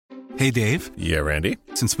Hey, Dave. Yeah, Randy?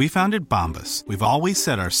 Since we founded Bombas, we've always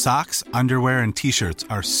said our socks, underwear, and T-shirts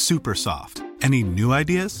are super soft. Any new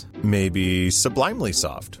ideas? Maybe sublimely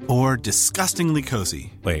soft. Or disgustingly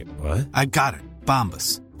cozy. Wait, what? I got it.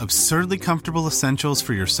 Bombas. Absurdly comfortable essentials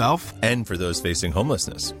for yourself and for those facing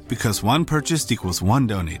homelessness. Because one purchased equals one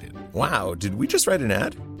donated. Wow, did we just write an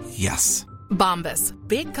ad? Yes. Bombas.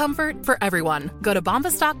 Big comfort for everyone. Go to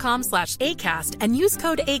bombas.com/ACAST and use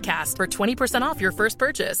code ACAST for 20% off your first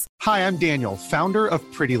purchase. Hi, I'm Daniel, founder of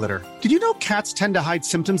Pretty Litter. Did you know cats tend to hide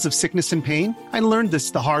symptoms of sickness and pain? I learned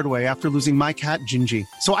this the hard way after losing my cat, Gingy.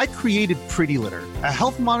 So I created Pretty Litter, a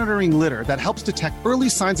health monitoring litter that helps detect early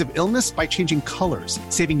signs of illness by changing colors,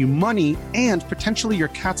 saving you money and potentially your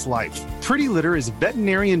cat's life. Pretty Litter is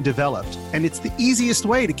veterinarian developed, and it's the easiest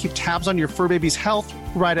way to keep tabs on your fur baby's health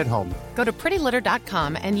right at home. Go to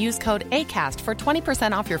prettylitter.com and use code ACAST for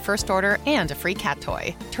 20% off your first order and a free cat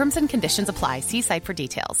toy. Terms and conditions apply. See site for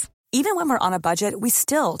details. Even when we're on a budget, we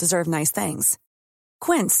still deserve nice things.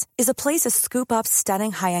 Quince is a place to scoop up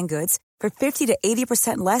stunning high-end goods for 50 to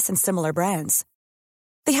 80% less than similar brands.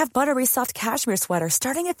 They have buttery soft cashmere sweaters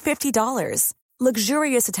starting at $50,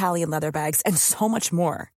 luxurious Italian leather bags, and so much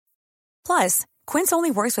more. Plus, Quince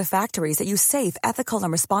only works with factories that use safe, ethical,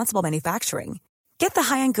 and responsible manufacturing. Get the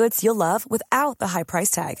high-end goods you'll love without the high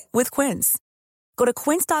price tag with Quince. Go to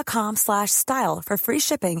quince.com/style for free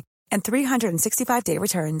shipping and 365-day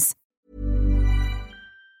returns.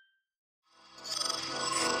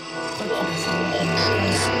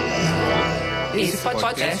 Esse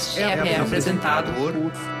podcast é apresentado por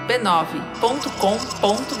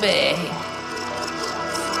b9.com.br.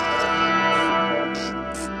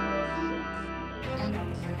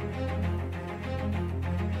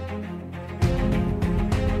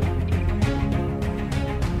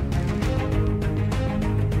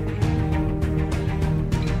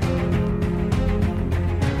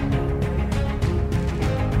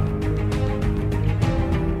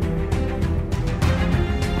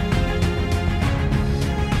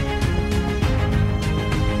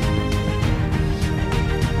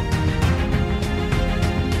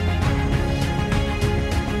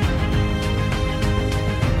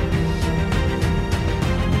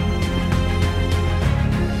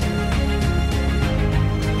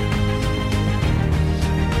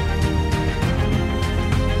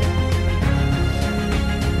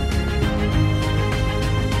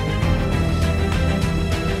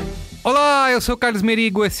 Olá, eu sou o Carlos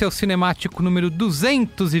Merigo, esse é o Cinemático número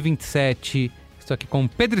 227. Estou aqui com o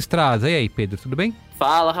Pedro Estraza. E aí, Pedro, tudo bem?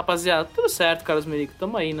 Fala, rapaziada. Tudo certo, Carlos Merigo.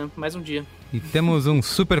 Tamo aí, né? Mais um dia. E temos um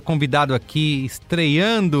super convidado aqui,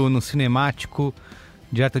 estreando no Cinemático,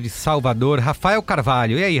 direto de Salvador, Rafael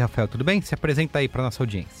Carvalho. E aí, Rafael, tudo bem? Se apresenta aí para nossa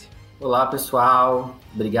audiência. Olá, pessoal.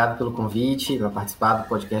 Obrigado pelo convite para participar do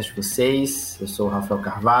podcast de vocês. Eu sou o Rafael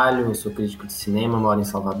Carvalho, eu sou crítico de cinema, moro em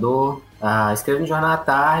Salvador. Escrevo no Jornal à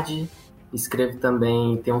Tarde, escrevo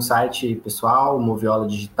também, tem um site pessoal, Moviola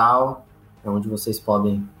Digital, é onde vocês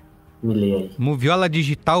podem me ler aí.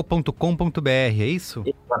 movioladigital.com.br, é isso?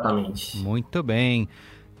 Exatamente. Muito bem.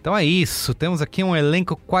 Então é isso, temos aqui um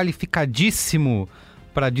elenco qualificadíssimo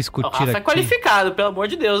para discutir aqui. Rafa é qualificado, pelo amor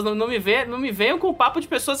de Deus. Não me venham com o papo de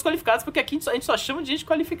pessoas qualificadas, porque aqui a gente só chama de gente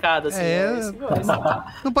qualificada. Assim,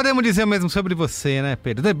 Não podemos dizer o mesmo sobre você, né,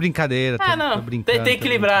 Pedro? É brincadeira. Não. Tem que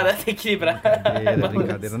equilibrar, né? Tem que equilibrar.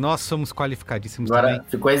 Brincadeira. Nós somos qualificadíssimos agora, também.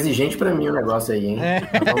 Ficou exigente para mim o negócio aí, hein?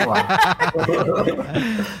 Então, vamos lá.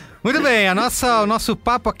 Muito bem, o nosso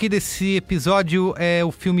papo aqui desse episódio é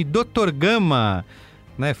o filme Dr. Gama,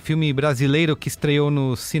 né, filme brasileiro que estreou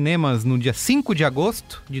nos cinemas no dia 5 de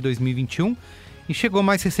agosto de 2021 e chegou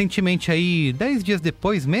mais recentemente aí, 10 dias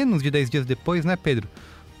depois, menos de 10 dias depois, né, Pedro?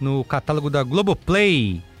 No catálogo da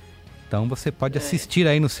Globoplay. Então você pode assistir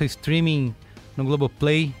aí no seu streaming no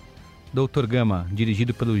Globoplay, Dr. Gama,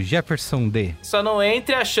 dirigido pelo Jefferson D. Só não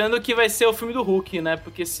entre achando que vai ser o filme do Hulk, né?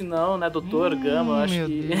 Porque senão, né, Dr. Gama, eu acho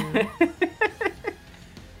que...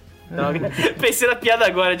 Pensei na piada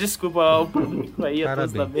agora, desculpa ao público aí, a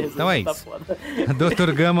todos da mesa. Então é isso.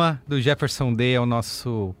 Dr. Gama, do Jefferson D, é o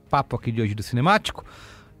nosso papo aqui de hoje do Cinemático.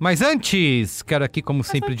 Mas antes, quero aqui, como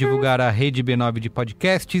sempre, divulgar a rede B9 de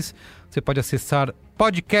podcasts. Você pode acessar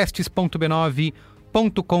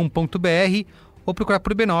podcasts.b9.com.br ou procurar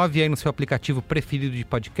por B9 aí no seu aplicativo preferido de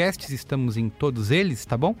podcasts. Estamos em todos eles,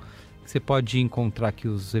 tá bom? Você pode encontrar aqui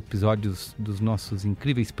os episódios dos nossos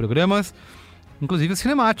incríveis programas. Inclusive o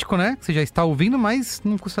Cinemático, né? Que você já está ouvindo, mas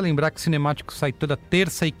não custa lembrar que o Cinemático sai toda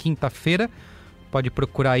terça e quinta-feira. Pode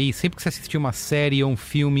procurar aí, sempre que você assistir uma série ou um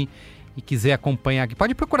filme e quiser acompanhar aqui.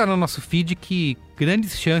 Pode procurar no nosso feed, que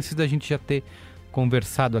grandes chances da gente já ter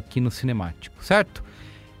conversado aqui no Cinemático, certo?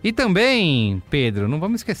 E também, Pedro, não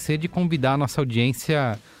vamos esquecer de convidar a nossa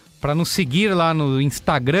audiência para nos seguir lá no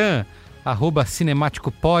Instagram,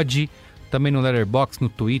 @cinemáticopod, também no Letterboxd, no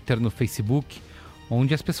Twitter, no Facebook,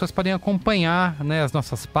 onde as pessoas podem acompanhar, né, as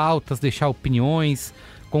nossas pautas, deixar opiniões,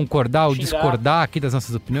 concordar ou discordar aqui das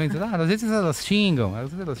nossas opiniões. Às vezes elas xingam,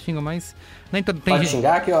 mas nem todo tem Pode gente...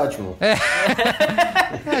 xingar, que ótimo.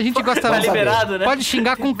 A gente gosta... Tá liberado, né? Pode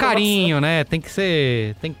xingar com carinho, né? Tem que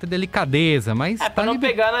ter delicadeza, mas... pra não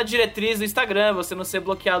pegar na diretriz do Instagram, você não ser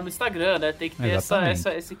bloqueado no Instagram, né? Tem que ter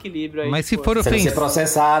esse equilíbrio aí. Mas se for Você ser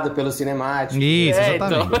processado pelo cinemático. Isso,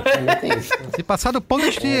 exatamente. Então. Se passar do ponto,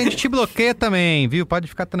 a gente te bloqueia também, viu? Pode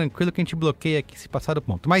ficar tranquilo que a gente bloqueia aqui se passar do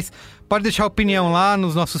ponto. Mas pode deixar opinião lá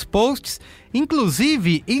nos nossos posts,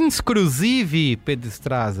 inclusive, Pedro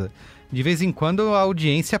Estraza. De vez em quando a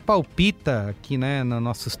audiência palpita aqui, né, nos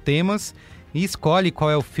nossos temas e escolhe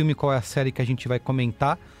qual é o filme, qual é a série que a gente vai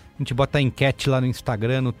comentar. A gente bota a enquete lá no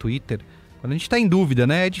Instagram, no Twitter. Quando a gente tá em dúvida,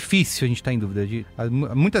 né? É difícil a gente tá em dúvida.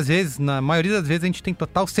 Muitas vezes, na maioria das vezes, a gente tem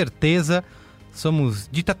total certeza. Somos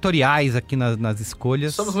ditatoriais aqui nas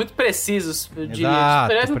escolhas. Somos muito precisos, eu diria.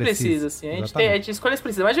 Exato, muito precisos, assim. A gente escolhe as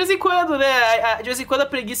precisas. Mas de vez em quando, né? De vez em quando a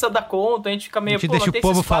preguiça dá conta, a gente fica meio... A gente deixa o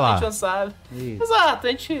povo falar. A gente não sabe. Exato, a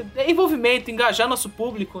gente... É envolvimento, engajar nosso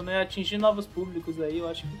público, né? Atingir novos públicos aí, eu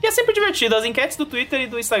acho. E é sempre divertido. As enquetes do Twitter e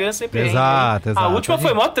do Instagram sempre Exato. A última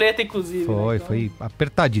foi mó treta, inclusive. Foi, né? Foi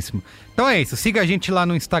apertadíssimo. Então é isso. Siga a gente lá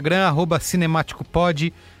no Instagram,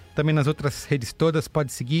 @cinemáticopod. Também nas outras redes todas,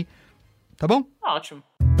 pode seguir. Tá bom? Ótimo.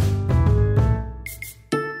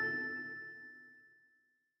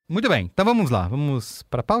 Muito bem, então vamos lá. Vamos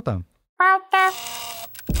pra pauta? Pauta.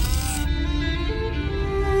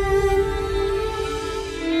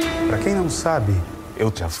 Pra quem não sabe,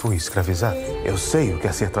 eu já fui escravizado. Eu sei o que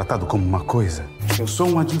é ser tratado como uma coisa. Eu sou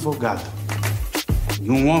um advogado e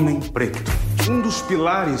um homem preto. Um dos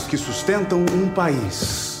pilares que sustentam um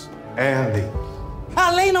país é a lei. A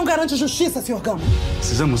lei não garante justiça, Sr. Gama.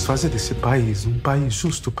 Precisamos fazer desse país um país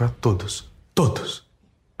justo para todos. Todos.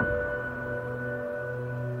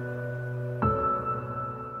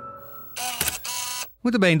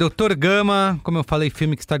 Muito bem, Dr. Gama, como eu falei,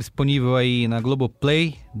 filme que está disponível aí na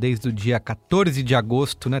Globoplay desde o dia 14 de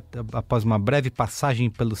agosto, né? Após uma breve passagem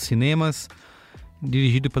pelos cinemas,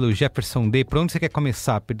 dirigido pelo Jefferson Day. Por onde você quer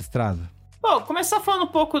começar, Pedro Estraza? Bom, começar falando um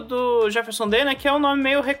pouco do Jefferson Day, né, que é um nome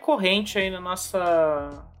meio recorrente aí na nossa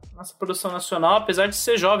produção nacional, apesar de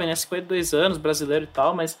ser jovem, né, 52 anos, brasileiro e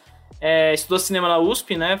tal, mas estudou cinema na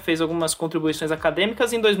USP, né, fez algumas contribuições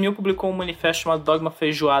acadêmicas e em 2000 publicou um manifesto chamado Dogma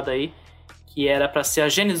Feijoada aí, que era pra ser a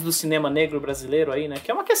gênese do cinema negro brasileiro aí, né, que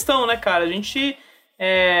é uma questão, né, cara, a gente,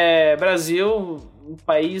 Brasil, um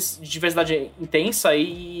país de diversidade intensa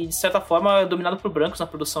e, de certa forma, dominado por brancos na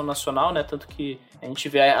produção nacional, né? Tanto que a gente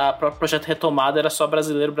vê a própria Projeto Retomada era só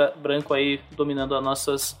brasileiro branco aí dominando as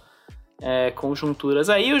nossas conjunturas.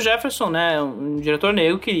 Aí o Jefferson, né, um diretor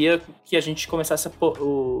negro, queria que a gente começasse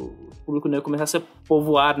o público negro começasse a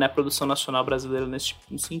povoar, né, a produção nacional brasileira nesse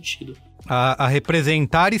sentido. A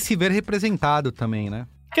representar e se ver representado também, né?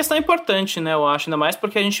 Questão importante, né, eu acho, ainda mais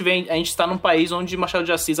porque a gente está num país onde Machado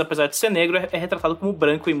de Assis, apesar de ser negro, é retratado como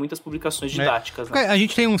branco em muitas publicações didáticas. Né? A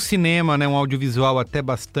gente tem um cinema, né, um audiovisual até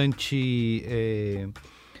bastante...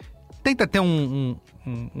 tenta ter um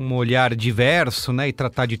olhar diverso, né, e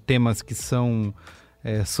tratar de temas que são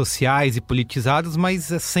sociais e politizados,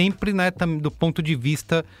 mas é sempre, né, do ponto de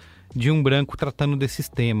vista de um branco tratando desses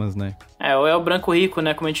temas, né? Ou é o branco rico,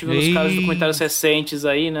 né? Como a gente viu nos casos de documentários recentes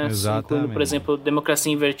aí, né? Exatamente. Por exemplo, Democracia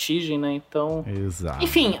em Vertigem, né? Então... Exato.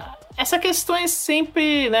 Enfim, essas questões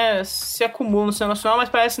sempre, né, se acumulam no cinema nacional, mas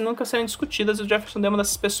parecem nunca serem discutidas. E o Jefferson Day é uma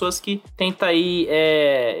dessas pessoas que tenta aí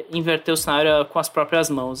inverter o cenário com as próprias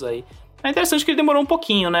mãos aí. É interessante que ele demorou um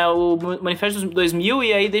pouquinho, né? O Manifesto de 2000,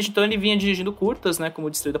 e aí desde então ele vinha dirigindo curtas, né? Como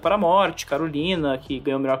Distrito para a Morte, Carolina, que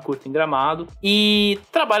ganhou o melhor curta em Gramado. E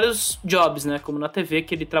trabalhos jobs, né? Como na TV,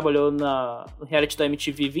 que ele trabalhou no reality da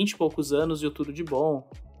MTV 20 e poucos anos e o Tudo de Bom.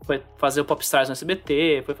 Foi fazer o Popstars no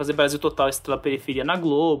SBT, foi fazer Brasil Total Estrela Periferia na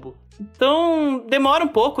Globo. Então, demora um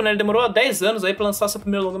pouco, né? Ele demorou 10 anos aí pra lançar seu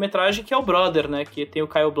primeiro longa-metragem, que é o Brother, né? Que tem o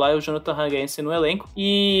Kyle Bly e o Jonathan Hangensen no elenco.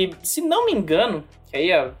 E, se não me engano, que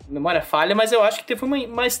aí a memória falha, mas eu acho que teve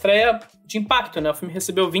uma estreia de impacto, né? O filme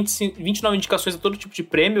recebeu 29 indicações a todo tipo de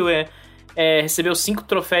prêmio, recebeu 5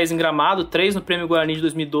 troféus em Gramado, 3 no Prêmio Guarani de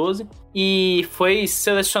 2012, e foi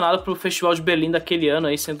selecionado para o Festival de Berlim daquele ano,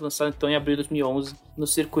 aí sendo lançado então em abril de 2011 no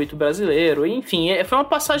circuito brasileiro. E, enfim, foi uma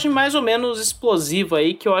passagem mais ou menos explosiva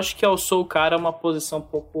aí, que eu acho que alçou o cara uma posição um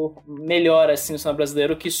pouco melhor assim no cinema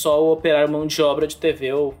brasileiro que só o operar mão de obra de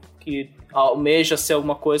TV ou que almeja ser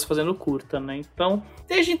alguma coisa fazendo curta, né? Então,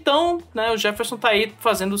 desde então, né, o Jefferson tá aí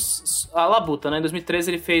fazendo a labuta, né? Em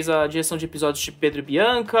 2013 ele fez a direção de episódios de Pedro e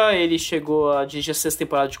Bianca, ele chegou a dirigir a 6ª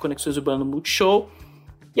temporada de Conexões Urbanas no Multishow,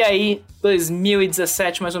 e aí,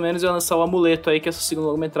 2017, mais ou menos, ele lançou o Amuleto aí, que é essa segunda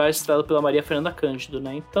longa-metragem estrelada pela Maria Fernanda Cândido,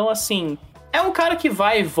 né? Então, assim, é um cara que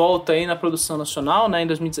vai e volta aí na produção nacional, né? Em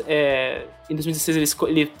 2016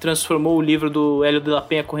 ele transformou o livro do Hélio de la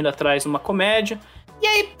Penha, Correndo Atrás, numa comédia. E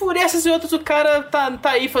aí, por essas e outras, o cara tá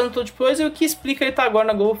aí fazendo todo tipo de coisa, e o que explica ele tá agora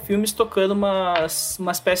na Globo Filmes tocando uma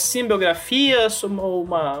espécie de simbiografia,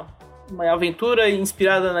 uma aventura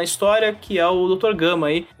inspirada na história, que é o Dr. Gama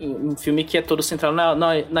aí, um filme que é todo centrado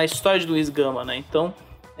na história de Luiz Gama, né? Então,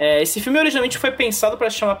 esse filme originalmente foi pensado para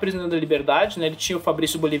se chamar Prisioneiro da Liberdade, né? Ele tinha o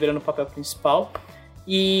Fabrício Boliveira no papel principal,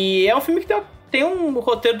 e é um filme que tem um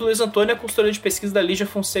roteiro do Luiz Antônio e a consultoria de pesquisa da Lígia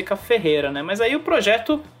Fonseca Ferreira, né? Mas aí o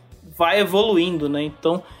projeto vai evoluindo, né?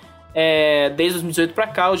 Então, desde 2018 pra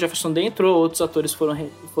cá, o Jefferson Day entrou, outros atores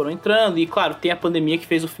foram entrando, e claro, tem a pandemia que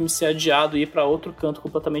fez o filme ser adiado e ir pra outro canto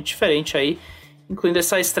completamente diferente aí, incluindo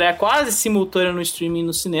essa estreia quase simultânea no streaming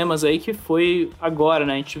nos cinemas aí, que foi agora,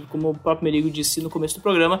 né? A gente, como o próprio Merigo disse no começo do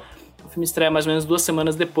programa, o filme estreia mais ou menos 2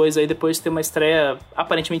 semanas depois de ter uma estreia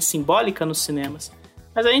aparentemente simbólica nos cinemas.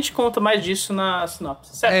 Mas a gente conta mais disso na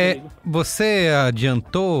sinopse, certo, amigo? Você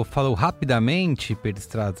adiantou, falou rapidamente, Pedro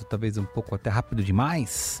Estrada, talvez um pouco até rápido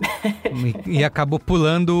demais, e acabou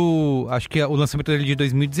pulando, acho que o lançamento dele de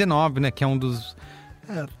 2019, né, que é um dos,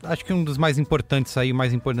 acho que um dos mais importantes aí, o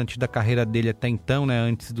mais importante da carreira dele até então, né,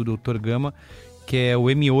 antes do Dr. Gama, que é o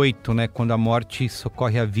M8, né, Quando a Morte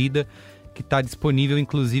Socorre a Vida, que está disponível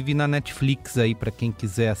inclusive na Netflix aí para quem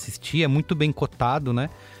quiser assistir, é muito bem cotado, né,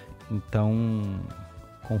 então...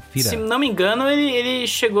 Confira. Se não me engano, ele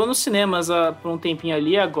chegou nos cinemas por um tempinho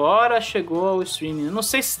ali, agora chegou ao streaming. Eu não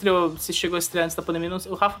sei se chegou a estrear antes da pandemia,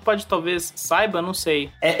 o Rafa pode talvez saiba, não sei.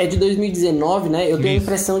 É de 2019, né? Eu tenho a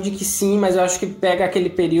impressão de que sim, mas eu acho que pega aquele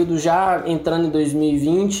período já entrando em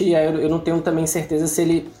 2020, e aí eu não tenho também certeza se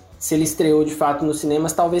ele estreou de fato nos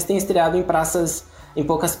cinemas. Talvez tenha estreado em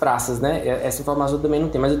poucas praças, né? Essa informação eu também não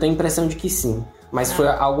tenho, mas eu tenho a impressão de que sim. Mas foi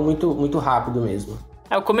algo muito, muito rápido mesmo.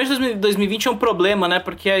 O começo de 2020 é um problema, né?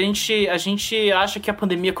 Porque a gente acha que a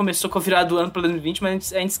pandemia começou com a virada do ano para 2020,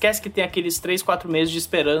 mas a gente esquece que tem aqueles 3-4 meses de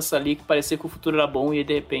esperança ali, que parecia que o futuro era bom, e aí,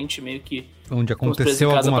 de repente meio que... Onde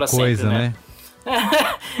aconteceu alguma coisa, sempre,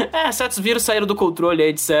 né? Certos vírus saíram do controle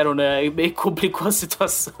aí, disseram, né? E meio complicou a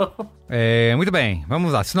situação. Muito bem,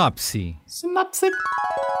 vamos lá, sinopse.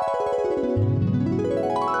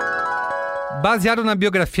 Baseado na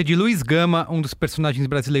biografia de Luiz Gama, um dos personagens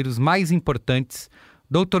brasileiros mais importantes,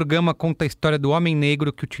 Dr. Gama conta a história do homem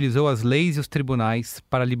negro que utilizou as leis e os tribunais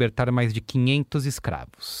para libertar mais de 500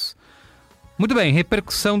 escravos. Muito bem,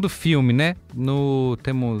 repercussão do filme, né?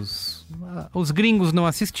 Temos... Os gringos não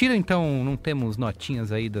assistiram, então não temos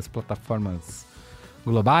notinhas aí das plataformas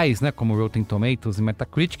globais, né? Como Rotten Tomatoes e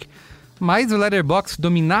Metacritic. Mas o Letterboxd,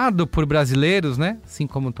 dominado por brasileiros, né? Assim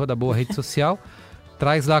como toda boa rede social,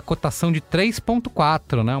 traz lá a cotação de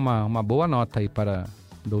 3.4, né? Uma boa nota aí para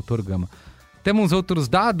Dr. Gama. Temos outros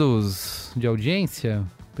dados de audiência,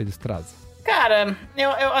 Pedro Estraza? Cara,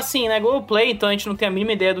 eu assim, né, Globoplay, então a gente não tem a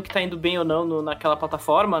mínima ideia do que tá indo bem ou não naquela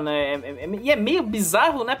plataforma, né, e é meio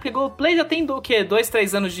bizarro, né, porque Globoplay já tem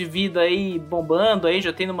 2-3 anos de vida aí bombando, aí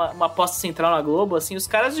já tem uma aposta central na Globo, assim, os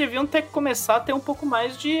caras deviam ter que começar a ter um pouco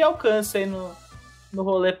mais de alcance aí no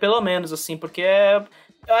rolê, pelo menos, assim, porque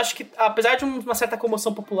eu acho que, apesar de uma certa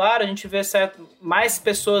comoção popular, a gente vê mais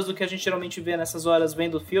pessoas do que a gente geralmente vê nessas horas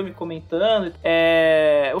vendo o filme, comentando.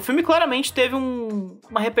 O filme claramente teve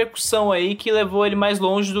uma repercussão aí que levou ele mais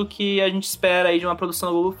longe do que a gente espera aí de uma produção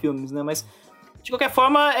da Globo Filmes, né? Mas, de qualquer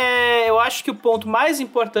forma, eu acho que o ponto mais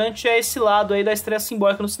importante é esse lado aí da estreia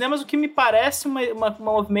simbólica nos cinemas, o que me parece um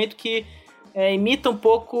movimento que imita um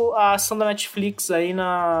pouco a ação da Netflix aí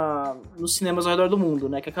nos cinemas ao redor do mundo,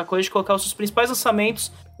 né? Que é aquela coisa de colocar os seus principais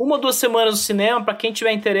lançamentos 1 ou 2 semanas no cinema, pra quem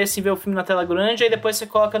tiver interesse em ver o filme na tela grande, aí depois você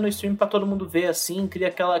coloca no stream pra todo mundo ver, assim,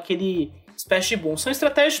 cria aquele espécie de boom. São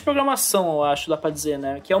estratégias de programação, eu acho, dá pra dizer,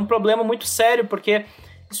 né? Que é um problema muito sério, porque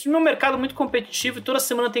esse filme é um mercado muito competitivo e toda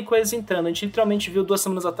semana tem coisas entrando. A gente literalmente viu 2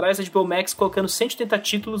 semanas atrás a HBO Max colocando 180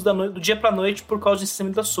 títulos do dia pra noite por causa do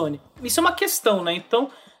licenciamento da Sony. Isso é uma questão, né? Então,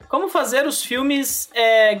 como fazer os filmes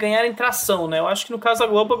ganharem tração, né? Eu acho que no caso da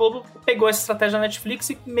Globo, a Globo pegou essa estratégia da Netflix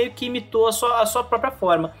e meio que imitou a sua própria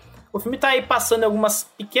forma. O filme tá aí passando em algumas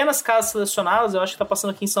pequenas casas selecionadas, eu acho que tá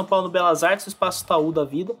passando aqui em São Paulo no Belas Artes, o Espaço Itaú da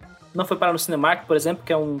vida. Não foi parar no Cinemark, por exemplo,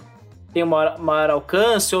 que tem um maior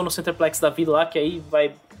alcance, ou no Centerplex da vida lá, que aí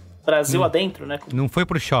vai Brasil adentro, né? Não foi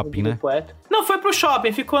pro shopping, né? Não foi pro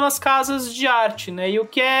shopping, ficou nas casas de arte, né? E o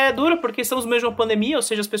que é duro, porque estamos mesmo na pandemia, ou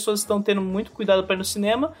seja, as pessoas estão tendo muito cuidado para ir no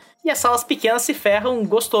cinema, e as salas pequenas se ferram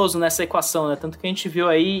gostoso nessa equação, né? Tanto que a gente viu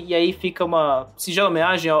aí, e aí fica uma singela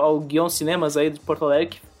homenagem ao Guion Cinemas aí de Porto Alegre,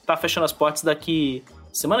 que tá fechando as portas daqui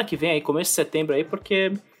semana que vem, aí, começo de setembro aí,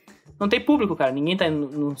 porque não tem público, cara. Ninguém tá indo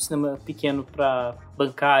num cinema pequeno pra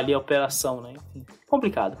bancar ali a operação, né? Enfim,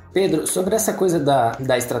 complicado. Pedro, sobre essa coisa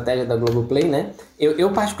da estratégia da Globoplay, né?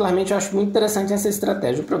 Eu particularmente acho muito interessante essa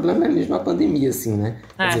estratégia. O problema é mesmo a pandemia, assim, né?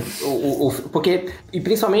 Quer dizer, porque, e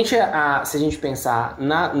principalmente se a gente pensar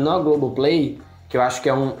na Globoplay, que eu acho que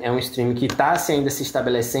é um stream que tá ainda se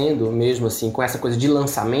estabelecendo mesmo, assim, com essa coisa de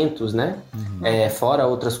lançamentos, né? Fora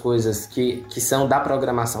outras coisas que são da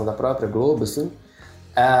programação da própria Globo, assim.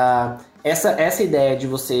 Essa ideia de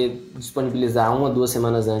você disponibilizar 1 ou 2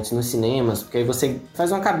 semanas antes nos cinemas, porque aí você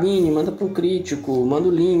faz uma cabine, manda para um crítico, manda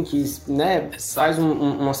o link, né? Faz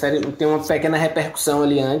uma série, tem uma pequena repercussão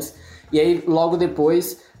ali antes, e aí logo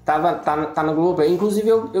depois tá na Globoplay. Inclusive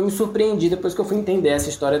eu me surpreendi depois que eu fui entender essa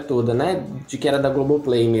história toda, né? De que era da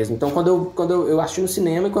Globoplay mesmo. Então quando eu assisti no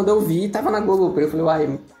cinema e quando eu vi, tava na Globoplay, eu falei,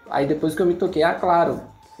 uai, aí depois que eu me toquei, claro,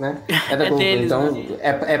 né? É da Globoplay, deles, então né?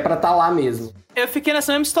 é pra estar lá mesmo. Eu fiquei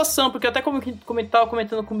nessa mesma situação, porque eu até tava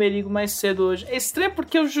comentando com o Merigo mais cedo hoje. É estranho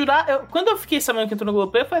porque quando eu fiquei sabendo que entrou no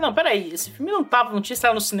Globoplay, eu falei, não, peraí, esse filme não tinha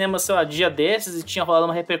estado no cinema, sei lá, dia desses, e tinha rolado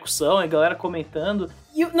uma repercussão, e a galera comentando.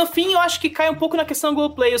 E no fim, eu acho que cai um pouco na questão do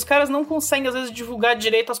Globoplay. Os caras não conseguem, às vezes, divulgar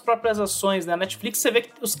direito as próprias ações, né? A Netflix, você vê que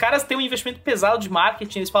os caras têm um investimento pesado de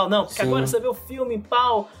marketing, eles falam, não, porque agora você vê o filme,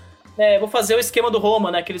 pau... vou fazer o esquema do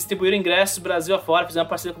Roma, né? Que eles distribuíram ingressos Brasil afora, fizeram uma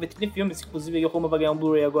parceria com a Vitrine Filmes, inclusive o Roma vai ganhar um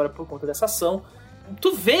Blu-ray agora por conta dessa ação.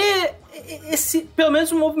 Tu vê pelo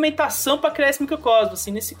menos uma movimentação pra criar esse microcosmo, assim.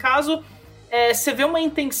 Nesse caso, você vê uma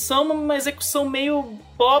intenção, uma execução meio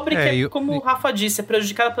pobre, como o Rafa disse, é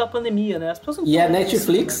prejudicada pela pandemia, né? As pessoas não a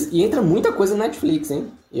Netflix, isso, né? E entra muita coisa na Netflix,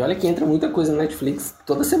 hein? E olha que entra muita coisa na Netflix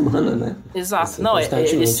toda semana, né? Exato. Assim, não,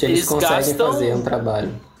 eles conseguem fazer um trabalho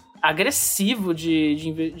agressivo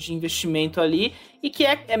de investimento ali, e que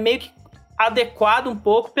é meio que adequado um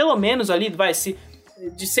pouco, pelo menos ali,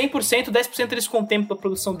 de 100%, 10% eles contemplam a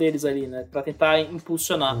produção deles ali, né? Pra tentar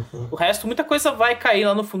impulsionar. O resto, muita coisa vai cair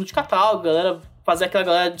lá no fundo de catálogo, fazer aquela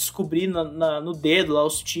galera descobrir no dedo lá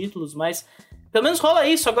os títulos, mas pelo menos rola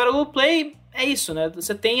isso. Agora o Globoplay é isso, né?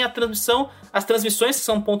 Você tem as transmissões que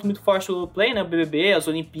são um ponto muito forte do Globoplay, né? O BBB, as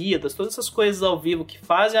Olimpíadas, todas essas coisas ao vivo que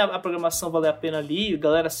fazem a programação valer a pena ali, a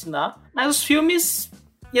galera assinar. Mas os filmes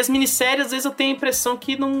e as minisséries, às vezes eu tenho a impressão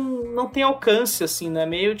que não tem alcance, assim, né?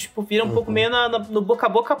 Meio, vira um pouco meio no boca a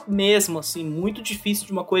boca mesmo, assim. Muito difícil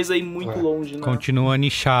de uma coisa ir muito longe, né? Continua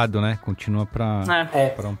nichado, né? Continua pra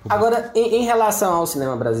um pouco. Agora, em relação ao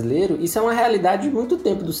cinema brasileiro, isso é uma realidade de muito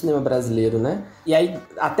tempo do cinema brasileiro, né? E aí,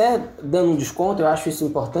 até dando um desconto, eu acho isso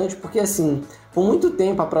importante, porque, assim, por muito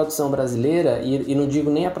tempo a produção brasileira, e não digo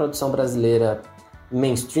nem a produção brasileira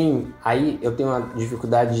mainstream, aí eu tenho uma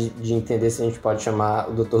dificuldade de entender se a gente pode chamar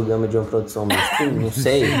o Dr. Gama de uma produção mainstream, não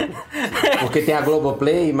sei, porque tem a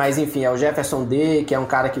Globoplay, mas enfim, é o Jefferson D, que é um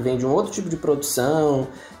cara que vem de um outro tipo de produção,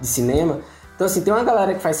 de cinema. Então assim, tem uma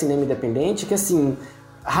galera que faz cinema independente que assim,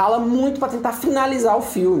 rala muito pra tentar finalizar o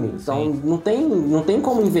filme. Então não tem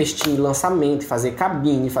como investir em lançamento, fazer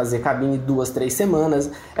cabine 2-3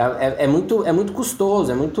 semanas. É muito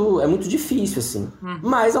custoso, é muito difícil, assim.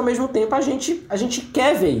 Mas, ao mesmo tempo, a gente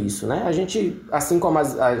quer ver isso, né? A gente, assim como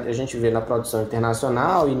a gente vê na produção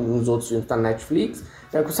internacional e nos outros filmes da Netflix,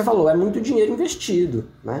 é o que você falou, é muito dinheiro investido,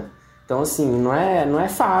 né? Então, assim, não é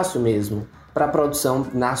fácil mesmo para a produção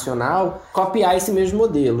nacional copiar esse mesmo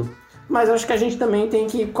modelo. Mas eu acho que a gente também tem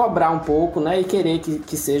que cobrar um pouco, né? E querer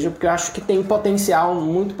que seja, porque eu acho que tem potencial,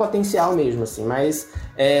 muito potencial mesmo, assim. Mas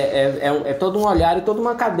é todo um olhar e toda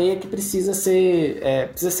uma cadeia que precisa ser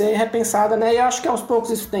repensada, né? E eu acho que aos poucos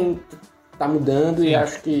isso tá mudando. Sim. E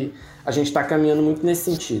acho que a gente tá caminhando muito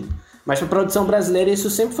nesse sentido. Mas para a produção brasileira isso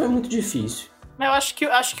sempre foi muito difícil. Eu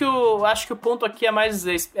acho que o ponto aqui é mais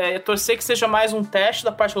torcer que seja mais um teste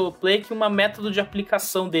da parte do Globoplay que uma método de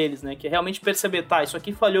aplicação deles, né? Que é realmente perceber, isso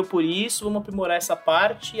aqui falhou por isso, vamos aprimorar essa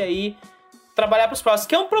parte e aí trabalhar pros próximos.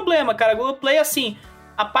 Que é um problema, cara. O Globoplay, assim,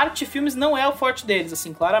 a parte de filmes não é o forte deles,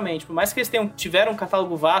 assim, claramente. Por mais que eles tiveram um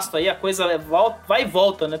catálogo vasto aí, a coisa vai e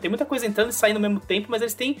volta, né? Tem muita coisa entrando e saindo ao mesmo tempo, mas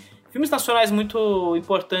eles têm filmes nacionais muito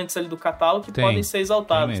importantes ali do catálogo que podem ser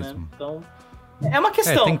exaltados, né? Então... é uma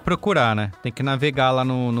questão. Tem que procurar, né? Tem que navegar lá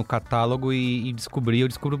no catálogo e descobrir. Eu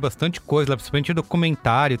descubro bastante coisa lá, principalmente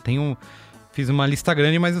documentário. Fiz uma lista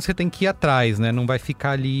grande, mas você tem que ir atrás, né? Não vai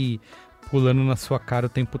ficar ali pulando na sua cara o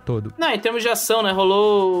tempo todo. Não, em termos de ação, né,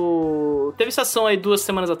 teve essa ação aí 2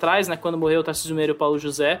 semanas atrás, né, quando morreu o Tarcísio Meira e o Paulo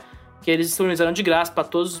José, que eles disponibilizaram de graça pra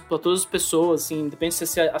todas as pessoas, assim, independente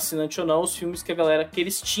se é assinante ou não, os filmes que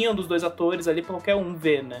eles tinham dos 2 atores ali pra qualquer um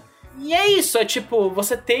ver, né. E é isso, é tipo,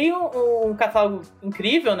 você tem um catálogo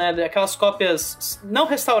incrível, né, aquelas cópias não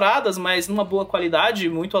restauradas, mas numa boa qualidade,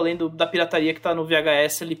 muito além da pirataria que tá no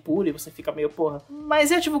VHS ali puro, e você fica meio, porra. Mas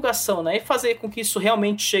é a divulgação, né, e fazer com que isso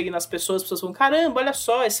realmente chegue nas pessoas, as pessoas falam, caramba, olha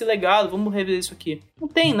só, esse legado, vamos rever isso aqui. Não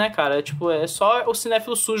tem, né, cara, é só o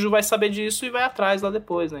cinéfilo sujo vai saber disso e vai atrás lá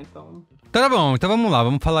depois, né, então... Tá bom, então vamos lá,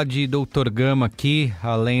 vamos falar de Dr. Gama aqui,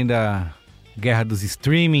 além da... guerra dos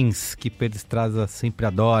streamings, que Perestrada sempre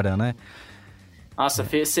adora, né? Nossa,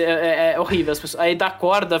 é horrível. As pessoas, aí da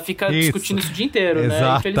corda fica discutindo isso o dia inteiro,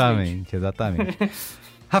 exatamente, né? Exatamente.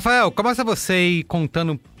 Rafael, começa você aí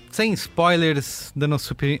contando, sem spoilers, dando a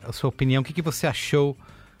sua opinião. O que você achou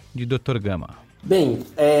de Dr. Gama? Bem,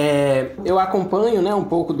 eu acompanho, né, um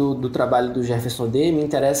pouco do trabalho do Jefferson D, me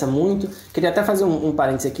interessa muito. Queria até fazer um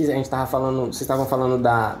parênteses aqui, vocês estavam falando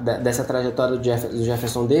dessa trajetória do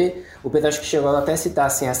Jefferson D. O Pedro acho que chegou até a citar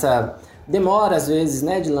assim, essa demora às vezes,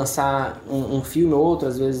 né, de lançar um filme ou outro,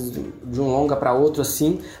 às vezes de um longa para outro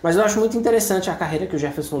assim, mas eu acho muito interessante a carreira que o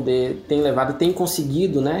Jefferson D tem levado e tem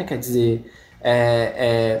conseguido, né, quer dizer,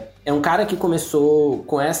 é um cara que começou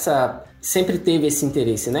com sempre teve esse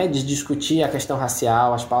interesse, né, de discutir a questão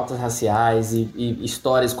racial, as pautas raciais e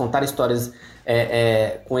histórias, contar histórias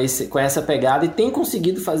com essa pegada, e tem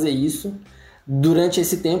conseguido fazer isso durante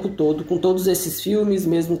esse tempo todo, com todos esses filmes,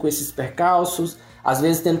 mesmo com esses percalços, às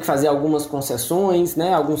vezes tendo que fazer algumas concessões,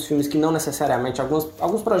 né, alguns filmes que não necessariamente,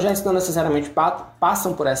 alguns projetos que não necessariamente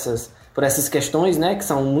passam por essas questões, né, que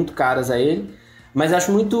são muito caras a ele. Mas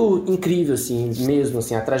acho muito incrível, assim, mesmo,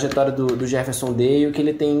 assim, a trajetória do Jefferson D e o que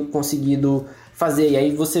ele tem conseguido fazer. E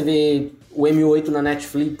aí você vê o M8 na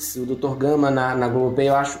Netflix, o Dr. Gama na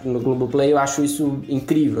Globoplay, eu acho isso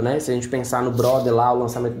incrível, né? Se a gente pensar no Brother lá, o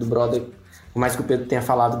lançamento do Brother, por mais que o Pedro tenha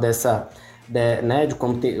falado né, de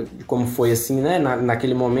como foi assim, né,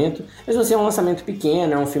 naquele momento. Mesmo assim, é um lançamento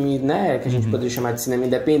pequeno, é um filme, né, que a gente poderia chamar de cinema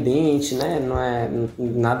independente, né? Não é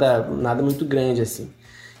nada muito grande, assim.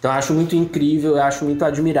 Então eu acho muito incrível, eu acho muito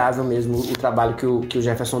admirável mesmo o trabalho que o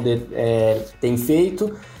Jefferson D tem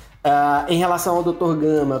feito. Em relação ao Dr.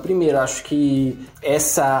 Gama, primeiro, acho que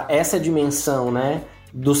essa dimensão, né,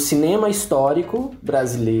 do cinema histórico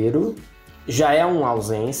brasileiro já é uma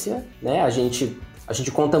ausência, né? A gente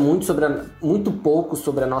conta muito pouco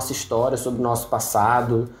sobre a nossa história, sobre o nosso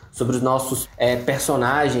passado, sobre os nossos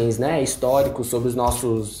personagens, né, históricos, sobre os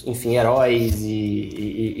nossos, enfim, heróis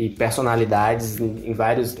e personalidades em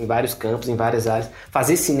vários campos, em várias áreas.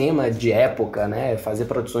 Fazer cinema de época, né, fazer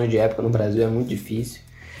produções de época no Brasil é muito difícil.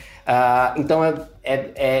 Então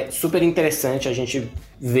é super interessante a gente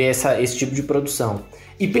ver esse tipo de produção.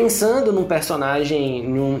 E pensando num personagem,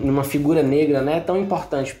 numa figura negra, né, tão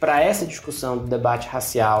importante para essa discussão do debate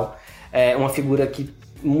racial, uma figura que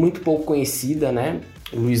muito pouco conhecida, né,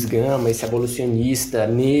 Luiz Gama, esse abolicionista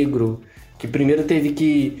negro, que primeiro teve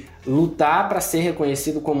que lutar para ser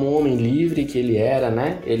reconhecido como um homem livre que ele era,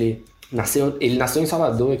 né? Ele nasceu em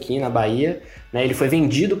Salvador, aqui na Bahia, né? Ele foi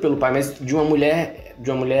vendido pelo pai, mas de uma mulher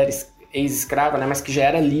ex-escrava, né, mas que já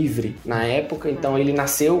era livre na época, então ele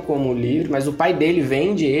nasceu como livre, mas o pai dele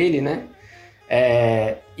vende ele, né?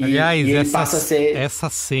 Aliás, e ele passa a ser... essa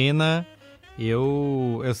cena,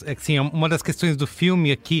 assim, uma das questões do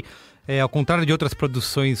filme aqui, ao contrário de outras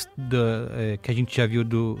produções que a gente já viu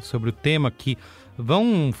sobre o tema, que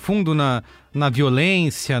vão fundo na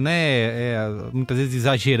violência, né? Muitas vezes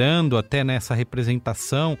exagerando até nessa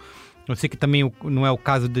representação. Eu sei que também não é o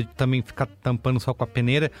caso de também ficar tampando só com a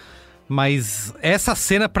peneira, mas essa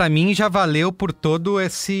cena pra mim já valeu por todo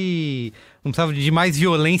esse... Não precisava de mais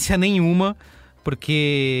violência nenhuma,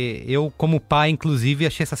 porque eu, como pai, inclusive,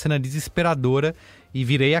 achei essa cena desesperadora e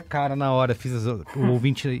virei a cara na hora. O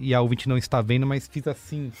ouvinte e a ouvinte não está vendo, mas fiz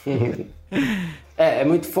assim. É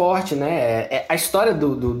muito forte, né? A história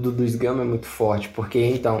do Luiz Gama é muito forte, porque,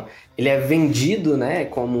 então, ele é vendido, né,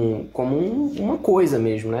 como uma coisa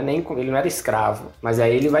mesmo, né? Ele não era escravo, mas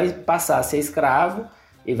aí ele vai passar a ser escravo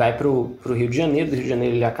e vai pro Rio de Janeiro. Do Rio de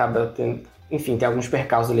Janeiro ele acaba tendo... Enfim, tem alguns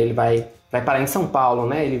percalços ali, ele vai parar em São Paulo,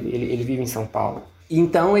 né? Ele vive em São Paulo.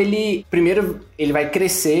 Então primeiro ele vai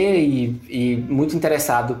crescer e muito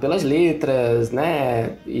interessado pelas letras,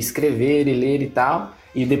 né? Escrever e ler e tal.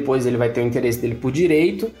 E depois ele vai ter o interesse dele por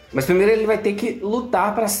direito. Mas primeiro ele vai ter que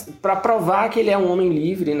lutar para provar que ele é um homem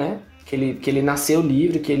livre, né? Que ele nasceu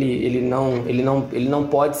livre, que ele não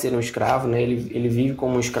pode ser um escravo, né? Ele vive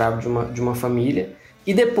como um escravo de uma família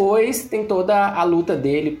E depois tem toda a luta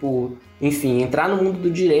dele por, enfim, entrar no mundo do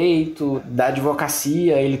direito, da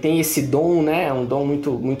advocacia. Ele tem esse dom, né? Um dom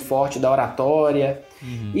muito, muito forte da oratória.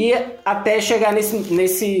 E até chegar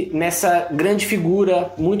nessa grande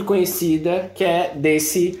figura muito conhecida, que é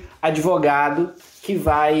desse advogado que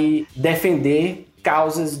vai defender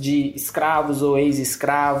causas de escravos ou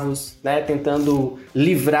ex-escravos, né, tentando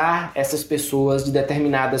livrar essas pessoas de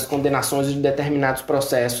determinadas condenações e de determinados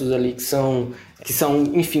processos ali que são,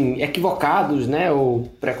 enfim, equivocados, né,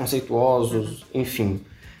 ou preconceituosos, enfim,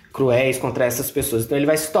 cruéis contra essas pessoas. Então ele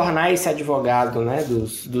vai se tornar esse advogado, né,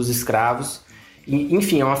 dos escravos. E,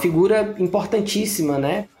 enfim, é uma figura importantíssima,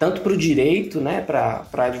 né, tanto para o direito, né, para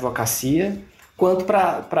a advocacia, quanto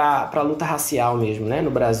para a luta racial mesmo, né, no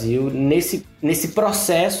Brasil, nesse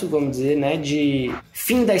processo, vamos dizer, né, de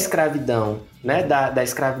fim da escravidão, né, da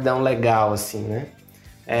escravidão legal, assim, né,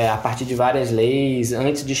 a partir de várias leis,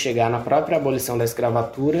 antes de chegar na própria abolição da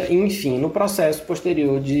escravatura, e, enfim, no processo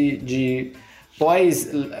posterior de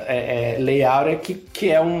pós-Lei Áurea, que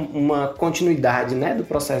é uma continuidade, né, do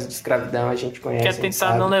processo de escravidão, a gente conhece. Que é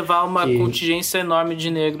tentar não levar uma contingência enorme de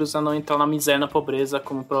negros a não entrar na miséria, na pobreza,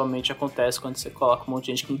 como provavelmente acontece quando você coloca um monte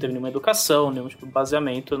de gente que não teve nenhuma educação, nenhum tipo de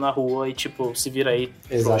baseamento na rua e, tipo, se vira aí.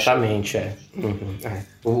 Exatamente,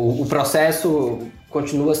 O processo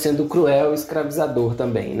continua sendo cruel e escravizador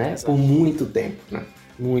também, né? Exato. Por muito tempo, né?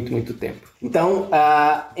 Muito, muito tempo. Então,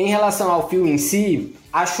 em relação ao filme em si,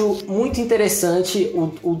 acho muito interessante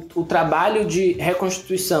o trabalho de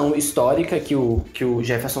reconstituição histórica que o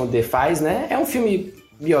Jefferson D faz, né? É um filme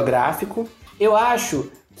biográfico. Eu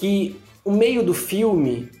acho que o meio do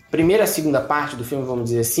filme, primeira e segunda parte do filme, vamos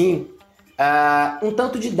dizer assim, um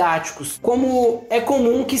tanto didáticos, como é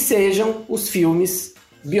comum que sejam os filmes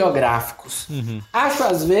biográficos. Acho,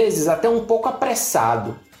 às vezes, até um pouco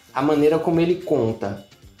apressado a maneira como ele conta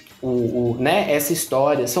né, essa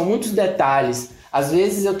história. São muitos detalhes. Às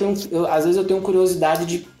vezes eu tenho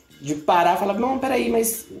curiosidade de parar e falar, não, peraí,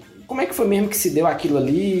 mas como é que foi mesmo que se deu aquilo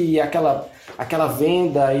ali, aquela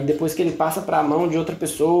venda, e depois que ele passa para a mão de outra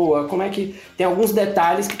pessoa, como é que... Tem alguns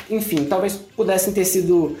detalhes que, enfim, talvez pudessem ter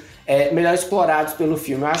sido melhor explorados pelo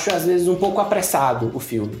filme. Eu acho, às vezes, um pouco apressado o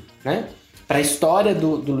filme, né? Para a história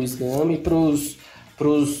do Luiz Gama e para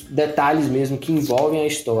os detalhes mesmo que envolvem a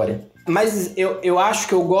história. Mas eu acho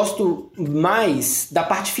que eu gosto mais da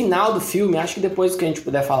parte final do filme. Acho que depois que a gente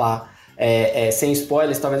puder falar sem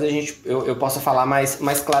spoilers, talvez eu possa falar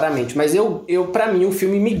mais claramente. Mas para mim, o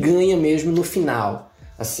filme me ganha mesmo no final.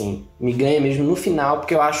 Assim, me ganha mesmo no final,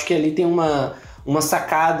 porque eu acho que ali tem uma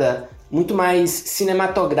sacada muito mais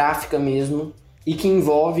cinematográfica mesmo, e que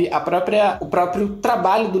envolve o próprio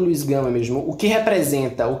trabalho do Luiz Gama mesmo. O que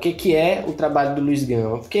representa, o que é o trabalho do Luiz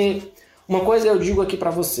Gama. Porque... uma coisa eu digo aqui para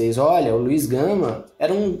vocês, olha, o Luiz Gama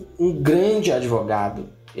era um grande advogado,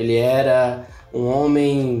 ele era um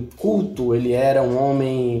homem culto, ele era um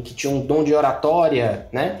homem que tinha um dom de oratória,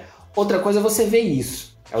 né? Outra coisa é você ver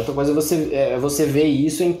isso, outra coisa é você ver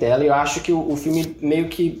isso em tela, e eu acho que o filme meio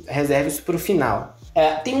que reserva isso pro final.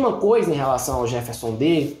 Tem uma coisa em relação ao Jefferson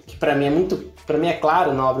D, que para mim é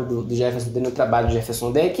claro na obra do Jefferson D, no trabalho do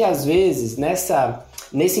Jefferson D, é que às vezes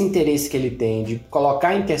nesse interesse que ele tem de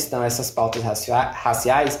colocar em questão essas pautas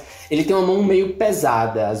raciais, ele tem uma mão meio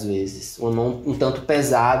pesada, às vezes. Uma mão um tanto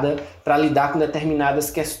pesada para lidar com determinadas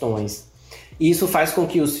questões. E isso faz com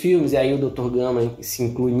que os filmes, e aí o Dr. Gama se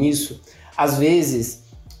inclui nisso, às vezes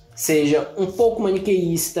seja um pouco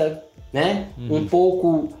maniqueísta, né? Um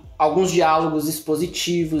pouco... alguns diálogos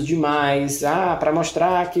expositivos demais, para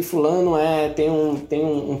mostrar que fulano tem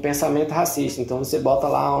um pensamento racista. Então você bota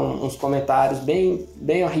lá uns comentários bem,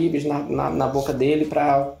 bem horríveis na boca dele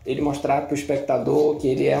para ele mostrar para o espectador que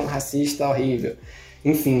ele é um racista horrível.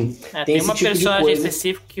 Enfim, tem uma tipo personagem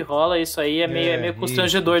específica que rola isso aí, é meio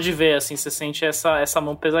constrangedor de ver, assim, você sente essa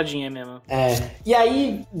mão pesadinha mesmo. E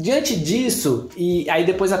aí, diante disso, e aí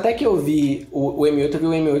depois até que eu vi o M8, eu vi o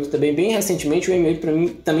M8 também bem recentemente, o M8 pra mim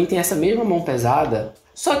também tem essa mesma mão pesada,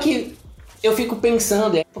 só que eu fico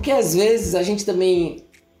pensando, porque às vezes a gente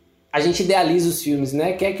idealiza os filmes,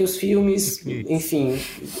 né? Quer que os filmes, enfim,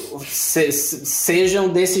 sejam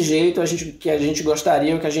desse jeito que a gente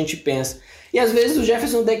gostaria, o que a gente pensa. E às vezes o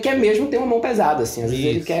Jefferson D quer mesmo ter uma mão pesada, assim. Às vezes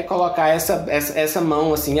ele quer colocar essa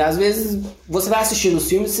mão, assim. Às vezes você vai assistindo os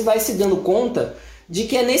filmes e você vai se dando conta de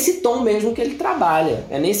que é nesse tom mesmo que ele trabalha.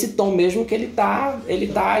 É nesse tom mesmo que ele tá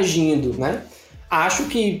agindo, né? Acho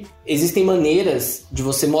que existem maneiras de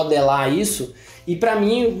você modelar isso. E pra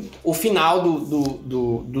mim, o final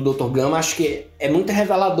do Dr. Gama, acho que é muito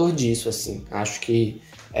revelador disso, assim. Acho que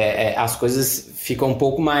as coisas ficam um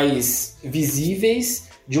pouco mais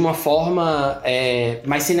visíveis de uma forma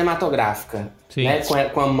mais cinematográfica. Sim. Né?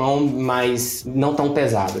 Com a mão mais não tão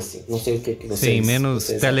pesada, assim. Não sei o que vocês... Sim, menos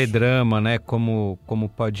teledrama, acham, né? Como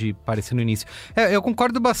pode parecer no início. Eu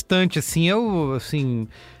concordo bastante, assim,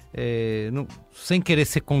 sem querer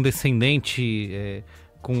ser condescendente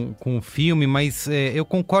com o filme, mas eu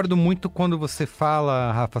concordo muito quando você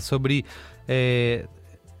fala, Rafa, sobre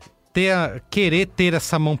querer ter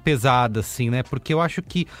essa mão pesada, assim, né? Porque eu acho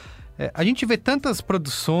que a gente vê tantas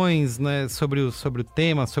produções, né, sobre o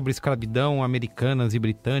tema, sobre escravidão, americanas e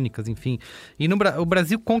britânicas, enfim. E o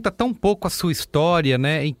Brasil conta tão pouco a sua história,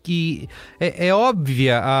 né, em que é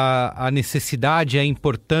óbvia a necessidade, a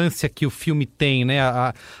importância que o filme tem, né,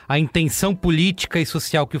 a intenção política e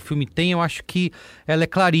social que o filme tem. Eu acho que ela é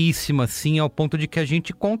claríssima, assim, ao ponto de que a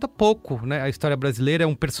gente conta pouco, né? A história brasileira é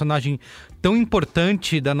um personagem tão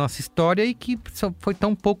importante da nossa história e que foi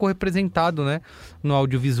tão pouco representado, né, no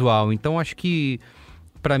audiovisual. Então, acho que,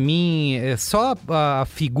 para mim, só a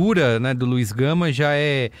figura, né, do Luiz Gama já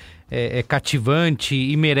é cativante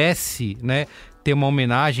e merece, né, ter uma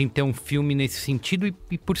homenagem, ter um filme nesse sentido,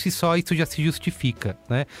 e por si só isso já se justifica,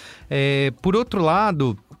 né? Por outro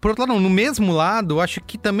lado, no mesmo lado, acho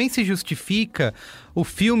que também se justifica o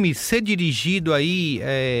filme ser dirigido aí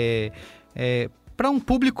para um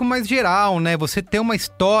público mais geral, né? Você ter uma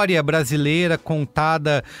história brasileira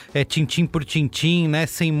contada tintim por tintim, né?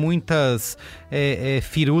 Sem muitas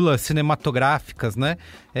firulas cinematográficas, né?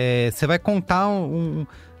 Você vai contar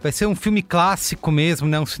vai ser um filme clássico mesmo,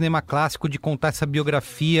 né? Um cinema clássico de contar essa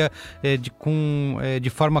biografia de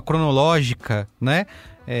forma cronológica, né?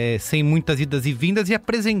 Sem muitas idas e vindas, e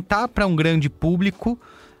apresentar para um grande público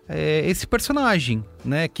esse personagem,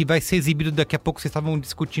 né, que vai ser exibido daqui a pouco. Vocês estavam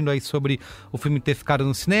discutindo aí sobre o filme ter ficado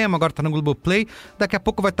no cinema, agora tá no Globoplay, daqui a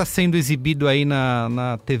pouco vai estar sendo exibido aí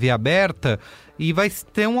na TV aberta, e vai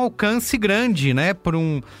ter um alcance grande, né, para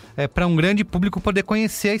um grande público poder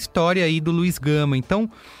conhecer a história aí do Luiz Gama.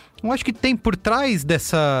 Então, eu acho que tem por trás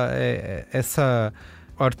essa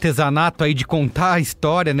artesanato aí de contar a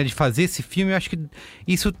história, né, de fazer esse filme. Eu acho que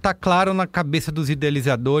isso tá claro na cabeça dos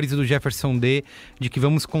idealizadores e do Jefferson D, de que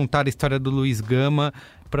vamos contar a história do Luiz Gama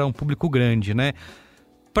para um público grande, né?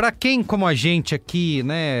 Para quem, como a gente aqui,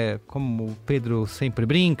 né, como o Pedro sempre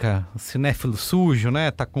brinca, cinéfilo sujo,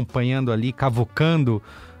 né, tá acompanhando ali, cavocando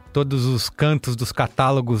todos os cantos dos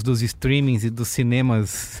catálogos dos streamings e dos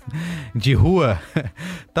cinemas de rua,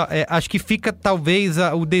 acho que fica talvez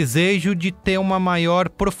o desejo de ter uma maior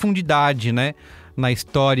profundidade, né, na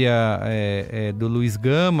história do Luiz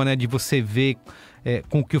Gama, né, de você ver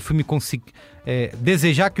com que o filme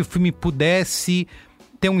desejar que o filme pudesse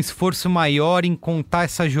ter um esforço maior em contar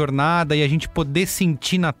essa jornada e a gente poder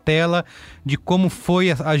sentir na tela de como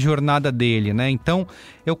foi a jornada dele, né? Então,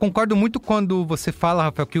 eu concordo muito quando você fala,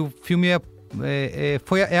 Rafael, que o filme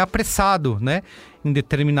é apressado, né? Em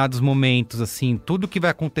determinados momentos, assim, tudo que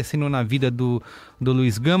vai acontecendo na vida do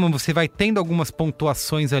Luiz Gama, você vai tendo algumas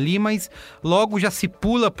pontuações ali, mas logo já se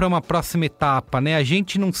pula para uma próxima etapa, né? A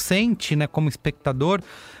gente não sente, né, como espectador,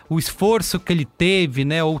 o esforço que ele teve,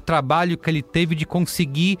 né, ou o trabalho que ele teve de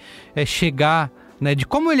conseguir chegar, né, de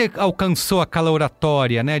como ele alcançou aquela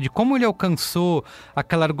oratória, né, de como ele alcançou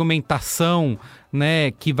aquela argumentação,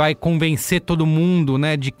 né, que vai convencer todo mundo,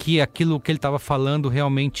 né, de que aquilo que ele estava falando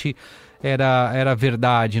realmente era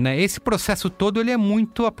verdade, né? Esse processo todo, ele é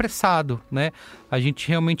muito apressado, né? A gente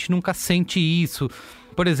realmente nunca sente isso.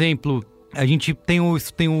 Por exemplo, a gente tem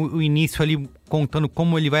o início ali contando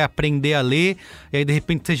como ele vai aprender a ler, e aí de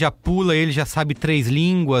repente você já pula, ele já sabe 3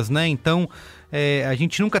 línguas, né? Então, a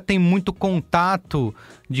gente nunca tem muito contato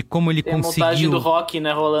de como ele conseguiu... Tem a montagem do Rock,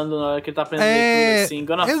 né, rolando na hora que ele tá aprendendo leitura, assim,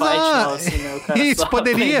 gonna fight now, assim, né? O cara isso,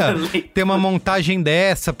 poderia ter uma montagem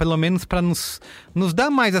dessa, pelo menos para nos dar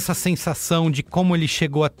mais essa sensação de como ele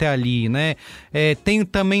chegou até ali, né? Tem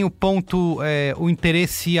também o ponto, o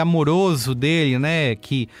interesse amoroso dele, né,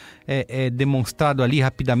 que é demonstrado ali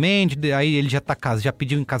rapidamente, aí ele já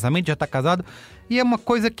pediu em casamento, já tá casado, e é uma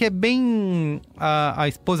coisa que é bem... A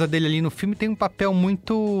esposa dele ali no filme tem um papel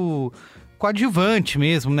muito coadjuvante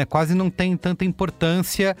mesmo, né? Quase não tem tanta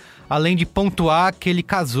importância, além de pontuar que ele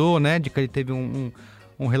casou, né? De que ele teve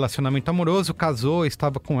um relacionamento amoroso, casou,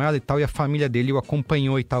 estava com ela e tal, e a família dele o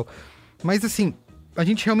acompanhou e tal. Mas assim, a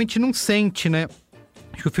gente realmente não sente, né?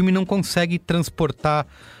 Acho que o filme não consegue transportar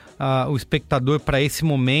o espectador para esse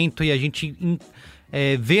momento, e a gente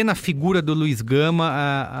vê na figura do Luiz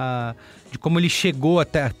Gama de como ele chegou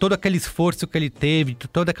até todo aquele esforço que ele teve,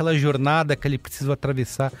 toda aquela jornada que ele precisou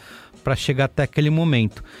atravessar para chegar até aquele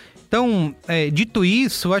momento. Então, dito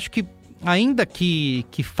isso, acho que ainda que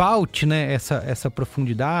falte, né, essa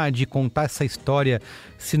profundidade, contar essa história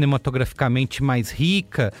cinematograficamente mais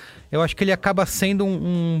rica, eu acho que ele acaba sendo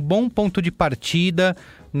um bom ponto de partida,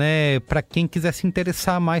 né, para quem quiser se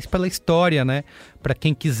interessar mais pela história, né, para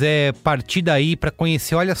quem quiser partir daí para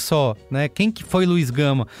conhecer, olha só, né, quem que foi Luiz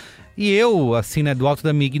Gama. E eu, assim, né, do alto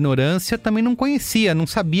da minha ignorância, também não conhecia, não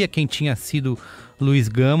sabia quem tinha sido Luiz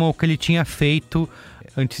Gama ou o que ele tinha feito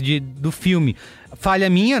antes do filme. Falha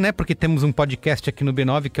minha, né, porque temos um podcast aqui no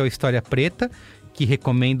B9 que é o História Preta, que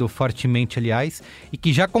recomendo fortemente, aliás, e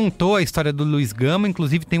que já contou a história do Luiz Gama,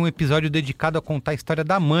 inclusive tem um episódio dedicado a contar a história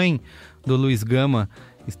da mãe do Luiz Gama,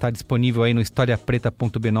 está disponível aí no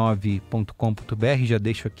historiapreta.b9.com.br, já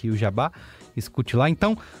deixo aqui o jabá, escute lá.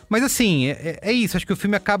 Então, mas assim, é isso, acho que o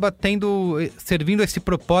filme acaba servindo a esse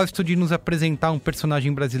propósito de nos apresentar um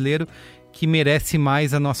personagem brasileiro que merece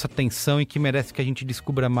mais a nossa atenção e que merece que a gente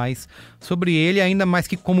descubra mais sobre ele, ainda mais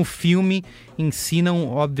que como filme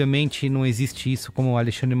ensinam, obviamente não existe isso, como o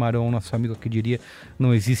Alexandre Maron, nosso amigo aqui diria,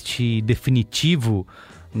 não existe definitivo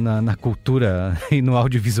na cultura e no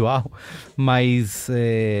audiovisual, mas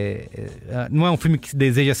não é um filme que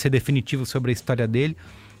deseja ser definitivo sobre a história dele,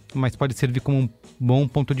 mas pode servir como um bom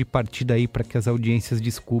ponto de partida aí para que as audiências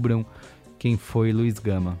descubram quem foi Luiz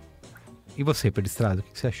Gama. E você, Pedro Estrada, o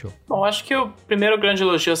que você achou? Bom, acho que o primeiro grande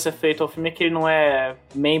elogio a ser feito ao filme é que ele não é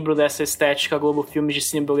membro dessa estética Globo Filmes de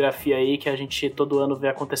cinebiografia aí, que a gente todo ano vê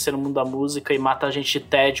acontecer no mundo da música e mata a gente de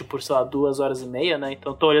tédio por, sei lá, 2h30, né?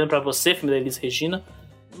 Então tô olhando pra você, filme da Elis Regina.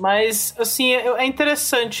 Mas, assim, é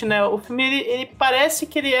interessante, né? O filme, ele parece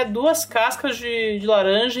que ele é duas cascas de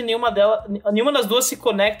laranja e nenhuma das duas se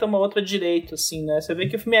conecta uma outra direito, assim, né? Você vê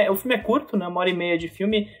que o filme é curto, né? 1h30 de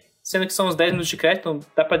filme, sendo que são uns 10 minutos de crédito, então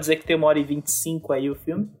dá pra dizer que tem 1h25 aí o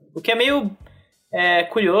filme. O que é meio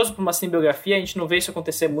curioso pra uma cinebiografia, a gente não vê isso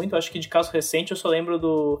acontecer muito. Eu acho que de caso recente eu só lembro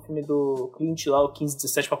do filme do Clint lá, o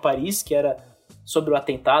 1517 pra Paris, que era sobre o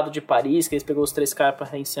atentado de Paris, que eles pegou os 3 caras pra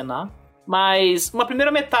reencenar. Mas uma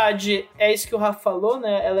primeira metade é isso que o Rafa falou,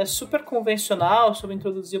 né? Ela é super convencional sobre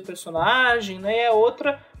introduzir o personagem, né? E a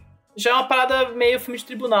outra já é uma parada meio filme de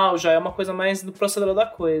tribunal, já é uma coisa mais do procedural da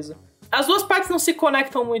coisa. As duas partes não se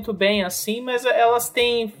conectam muito bem, assim, mas elas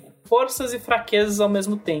têm forças e fraquezas ao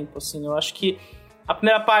mesmo tempo, assim. Eu acho que a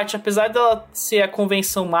primeira parte, apesar dela ser a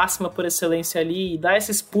convenção máxima por excelência ali e dar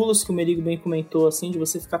esses pulos que o Merigo bem comentou, assim, de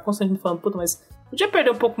você ficar constantemente falando, puta, mas podia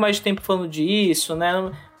perder um pouco mais de tempo falando disso,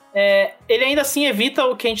 né? Ele ainda assim evita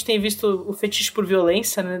o que a gente tem visto, o fetiche por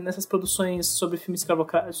violência, né, nessas produções sobre filme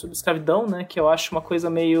sobre escravidão, né, que eu acho uma coisa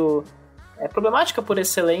meio problemática por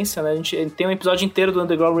excelência, né? A gente tem um episódio inteiro do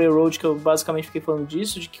Underground Railroad que eu basicamente fiquei falando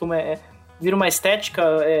disso, de que vira uma estética,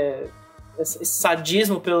 esse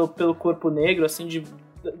sadismo pelo corpo negro, assim, de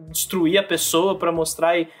destruir a pessoa para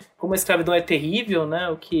mostrar como a escravidão é terrível, né?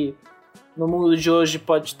 O que no mundo de hoje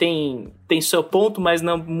tem seu ponto, mas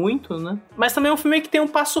não muito, né? Mas também é um filme que tem um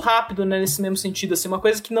passo rápido, né, nesse mesmo sentido, assim, uma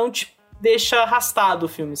coisa que não te deixa arrastado o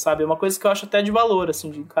filme, sabe? É uma coisa que eu acho até de valor, assim,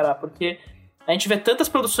 de encarar, porque a gente vê tantas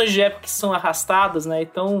produções de época que são arrastadas, né, e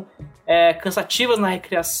tão cansativas na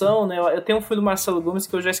recriação, né? Eu tenho um filme do Marcelo Gomes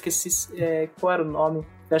que eu já esqueci qual era o nome.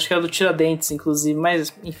 Eu acho que era do Tiradentes, inclusive,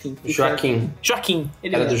 mas, enfim. Joaquim.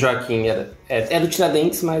 Era do Joaquim, é do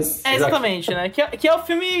Tiradentes, mas... exatamente, né? Que é o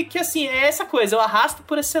filme que, assim, é essa coisa, eu arrasto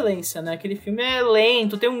por excelência, né? Aquele filme é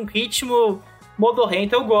lento, tem um ritmo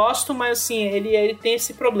modorrento, eu gosto, mas, assim, ele tem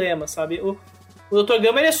esse problema, sabe? O Dr.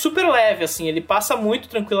 Gama, ele é super leve, assim, ele passa muito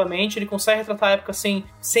tranquilamente, ele consegue retratar a época sem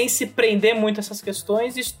se prender muito a essas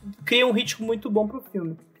questões e cria um ritmo muito bom pro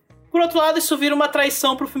filme. Por outro lado, isso vira uma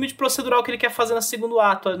traição pro filme de procedural que ele quer fazer no segundo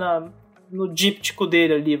ato, no díptico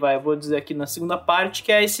dele ali, eu vou dizer aqui na segunda parte,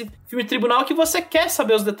 que é esse filme de tribunal que você quer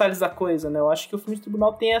saber os detalhes da coisa, né? Eu acho que o filme de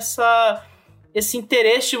tribunal tem esse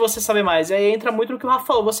interesse de você saber mais. E aí entra muito no que o Rafa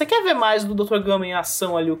falou. Você quer ver mais do Dr. Gama em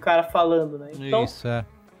ação ali, o cara falando, né? Então, isso, é.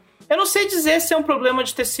 Eu não sei dizer se é um problema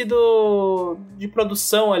de ter sido de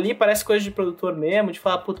produção ali, parece coisa de produtor mesmo, de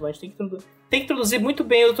falar, puta, mas a gente tem que introduzir muito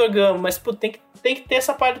bem o Dr. Gama, mas puta, tem que ter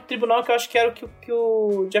essa parte do tribunal que eu acho que era o que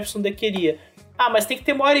o Jefferson D queria. Ah, mas tem que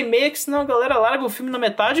ter 1h30, que senão a galera larga o filme na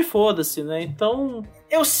metade e foda-se, né? Então,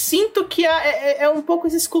 eu sinto que é um pouco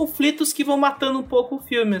esses conflitos que vão matando um pouco o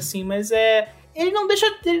filme, assim, mas ele não deixa...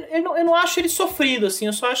 eu não acho ele sofrido, assim.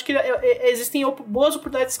 Eu só acho que existem boas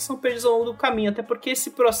oportunidades que são perdidas ao longo do caminho. Até porque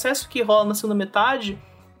esse processo que rola na segunda metade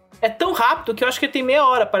é tão rápido que eu acho que ele tem meia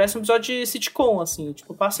hora. Parece um episódio de sitcom, assim.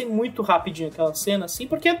 Tipo, passei muito rapidinho aquela cena, assim.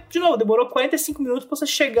 Porque, de novo, demorou 45 minutos pra você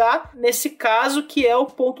chegar nesse caso que é o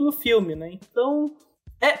ponto do filme, né? Então,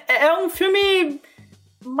 é um filme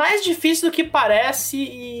mais difícil do que parece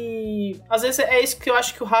e às vezes é isso que eu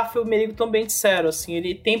acho que o Rafa e o Merigo estão bem disseram, assim,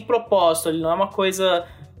 ele tem propósito, ele não é uma coisa,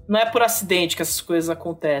 não é por acidente que essas coisas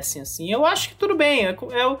acontecem, assim. Eu acho que tudo bem, é o que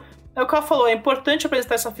o Rafa falou, é importante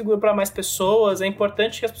apresentar essa figura para mais pessoas, é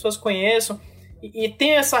importante que as pessoas conheçam e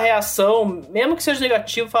tenha essa reação, mesmo que seja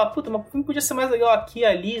negativo, falar, puta, mas o filme podia ser mais legal aqui e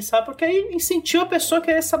ali, sabe? Porque aí incentiva a pessoa a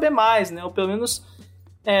querer saber mais, né? Ou pelo menos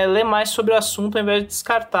ler mais sobre o assunto ao invés de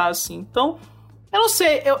descartar, assim. Então, eu não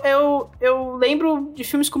sei, eu lembro de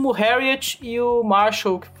filmes como o Harriet e o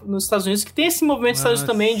Marshall nos Estados Unidos, que tem esse movimento nos Estados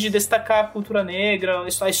Unidos também de destacar a cultura negra,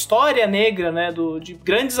 a história negra, né? De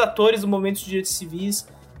grandes atores do movimento de direitos civis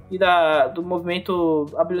e do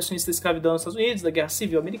movimento abolicionista da escravidão nos Estados Unidos, da Guerra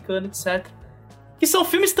Civil Americana, etc. Que são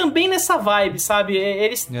filmes também nessa vibe, sabe?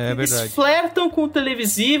 Eles flertam com o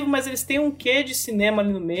televisivo, mas eles têm um quê de cinema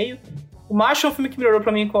ali no meio. O Marshall é um filme que melhorou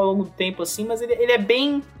pra mim ao longo do tempo, assim, mas ele é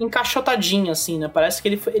bem encaixotadinho, assim, né? Parece que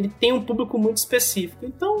ele tem um público muito específico.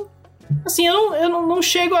 Então, assim, eu não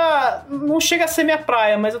chego a... Não chega a ser minha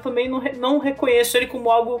praia, mas eu também não reconheço ele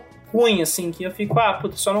como algo ruim, assim, que eu fico,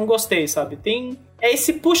 puta, só não gostei, sabe? É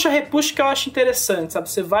esse puxa-repuxa que eu acho interessante, sabe?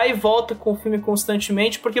 Você vai e volta com o filme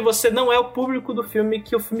constantemente porque você não é o público do filme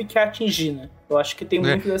que o filme quer atingir, né? Eu acho que tem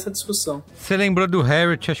muito dessa discussão. Você lembrou do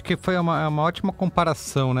Harriet, acho que foi uma ótima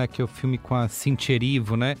comparação, né? Que é o filme com a Cynthia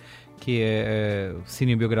Erivo, né? Que é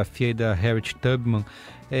cinebiografia aí da Harriet Tubman.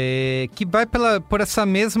 Que vai por essa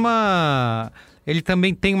mesma... Ele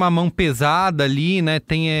também tem uma mão pesada ali, né?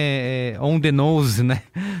 Tem on the nose, né?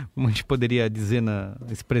 Como a gente poderia dizer na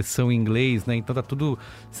expressão em inglês, né? Então tá tudo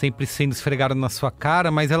sempre sendo esfregado na sua cara,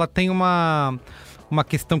 mas ela tem uma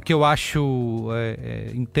questão que eu acho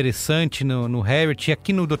interessante no Harriet, e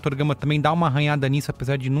aqui no Dr. Gama também dá uma arranhada nisso,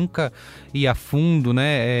 apesar de nunca ir a fundo,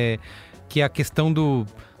 né? Que é a questão do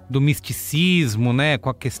misticismo, né, com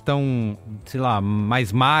a questão, sei lá,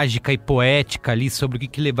 mais mágica e poética ali sobre o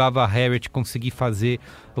que levava a Harriet a conseguir fazer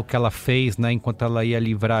o que ela fez, né, enquanto ela ia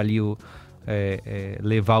livrar ali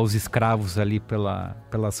levar os escravos ali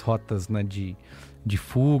pelas rotas, né, de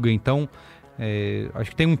fuga. Então, acho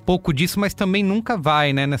que tem um pouco disso, mas também nunca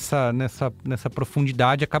vai, né, nessa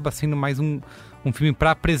profundidade. Acaba sendo mais um filme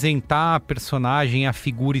para apresentar a personagem, a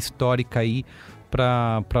figura histórica aí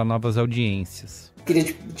para novas audiências. Queria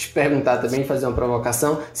te perguntar também, fazer uma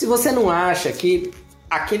provocação, se você não acha que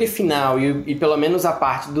aquele final e pelo menos a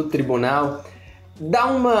parte do tribunal dá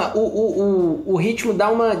o ritmo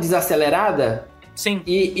dá uma desacelerada? Sim.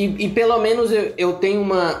 E pelo menos eu tenho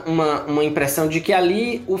uma impressão de que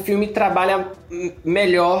ali o filme trabalha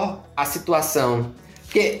melhor a situação.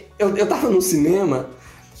 Porque eu tava no cinema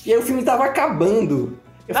e aí o filme tava acabando.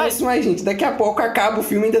 Eu falei assim, mas gente, daqui a pouco acaba o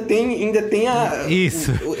filme, ainda tem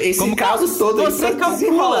esse como caso todo aí pra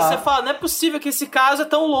calcula, você fala, não é possível que esse caso é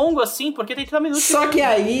tão longo assim, porque tem 30 minutos. Só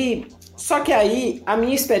que aí, a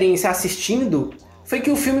minha experiência assistindo foi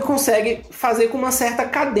que o filme consegue fazer com uma certa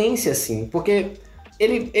cadência, assim, porque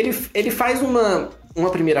ele faz uma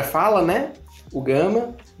primeira fala, né, o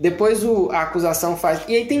Gama, depois a acusação faz...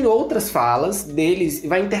 E aí tem outras falas deles,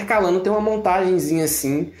 vai intercalando, tem uma montagenzinha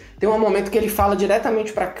assim, tem um momento que ele fala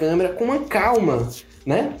diretamente pra câmera, com uma calma,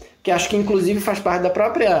 né? Que acho que inclusive faz parte da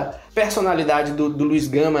própria personalidade do Luiz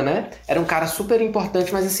Gama, né? Era um cara super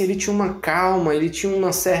importante, mas assim, ele tinha uma calma, ele tinha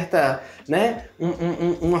uma certa, né?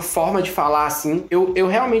 Uma forma de falar, assim. Eu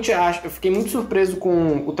realmente eu fiquei muito surpreso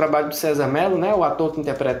com o trabalho do César Mello, né? O ator que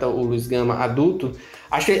interpreta o Luiz Gama adulto.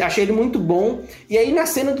 Achei ele muito bom. E aí na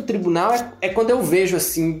cena do tribunal é quando eu vejo,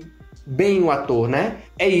 assim, bem o ator, né?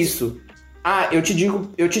 É isso. Eu te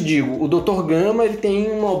digo, o Dr. Gama, ele tem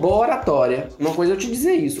uma boa oratória. Uma coisa é eu te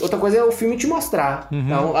dizer isso, outra coisa é o filme te mostrar. Uhum.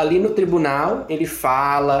 Então, ali no tribunal, ele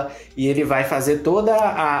fala e ele vai fazer toda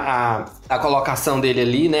a colocação dele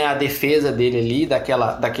ali, né? A defesa dele ali,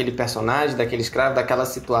 daquele personagem, daquele escravo, daquela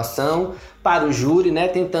situação, para o júri, né?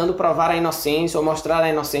 Tentando provar a inocência ou mostrar a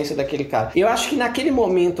inocência daquele cara. Eu acho que naquele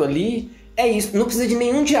momento ali, é isso, não precisa de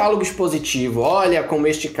nenhum diálogo expositivo. Olha como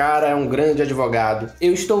este cara é um grande advogado.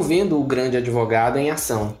 Eu estou vendo o grande advogado em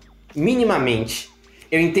ação, minimamente.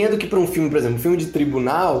 Eu entendo que para um filme, por exemplo, um filme de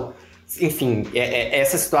tribunal, enfim,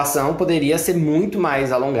 essa situação poderia ser muito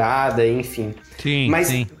mais alongada, enfim. Sim,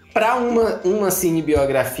 mas para uma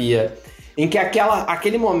cinebiografia em que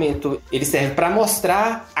aquele momento ele serve para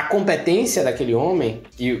mostrar a competência daquele homem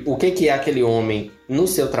e o que é aquele homem no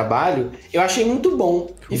seu trabalho, eu achei muito bom.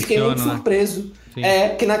 E fiquei muito surpreso.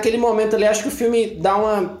 Porque naquele momento ali, acho que o filme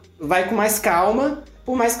vai com mais calma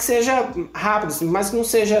por mais que seja rápido, assim, por mais que não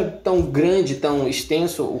seja tão grande, tão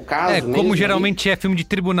extenso o caso... como geralmente é filme de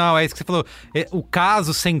tribunal, é isso que você falou. O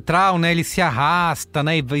caso central, né, ele se arrasta,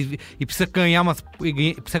 né, e precisa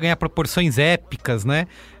ganhar proporções épicas, né?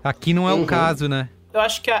 Aqui não é o caso, né? Eu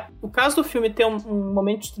acho que o caso do filme ter um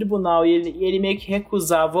momento de tribunal e ele meio que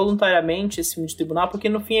recusar voluntariamente esse filme de tribunal, porque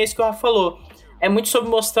no fim é isso que o Rafa falou. É muito sobre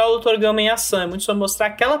mostrar o Dr. Gama em ação, é muito sobre mostrar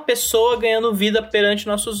aquela pessoa ganhando vida perante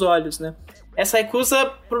nossos olhos, né? Essa recusa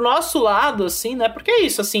pro nosso lado, assim, né? Porque é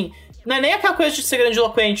isso, assim, não é nem aquela coisa de ser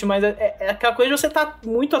grandiloquente, mas é aquela coisa de você estar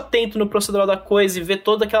muito atento no procedural da coisa e ver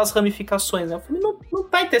todas aquelas ramificações, né? O filme não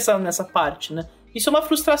tá interessado nessa parte, né? Isso é uma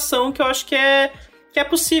frustração que eu acho que é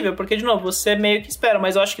possível, porque, de novo, você meio que espera,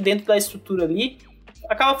 mas eu acho que dentro da estrutura ali,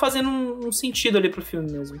 acaba fazendo um sentido ali pro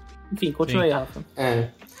filme mesmo. Enfim, continua aí, Rafa.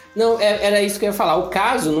 Não, era isso que eu ia falar. O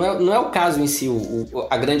caso não é o caso em si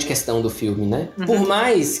a grande questão do filme, né? Por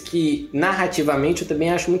mais que, narrativamente, eu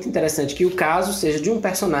também acho muito interessante que o caso seja de um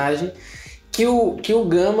personagem que o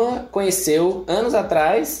Gama conheceu anos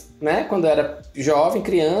atrás, né? Quando era jovem,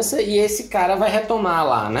 criança, e esse cara vai retomar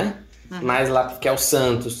lá, né? Mais lá, que é o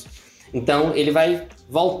Santos. Então, ele vai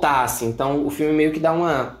voltar, assim. Então, o filme meio que dá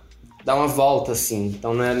uma volta, assim.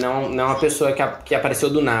 Então, não é uma pessoa que apareceu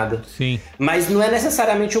do nada. Sim. Mas não é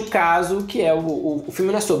necessariamente o caso que é o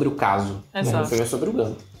filme não é sobre o caso. Exato. Né? O filme é sobre o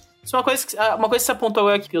Gama. Isso é uma coisa que você apontou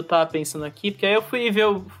agora que eu tava pensando aqui, porque aí eu fui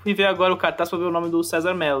ver agora o cartaz pra ver o nome do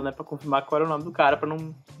César Mello, né? Pra confirmar qual era o nome do cara, pra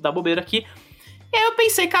não dar bobeira aqui. E aí eu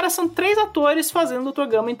pensei, cara, são 3 atores fazendo o Dr.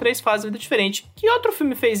 Gama em 3 fases de vida diferentes. Que outro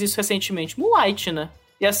filme fez isso recentemente? Moonlight, né?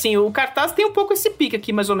 E assim, o cartaz tem um pouco esse pique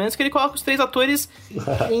aqui, mais ou menos, que ele coloca os 3 atores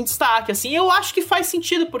em destaque, assim. Eu acho que faz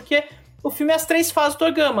sentido, porque o filme é as 3 fases do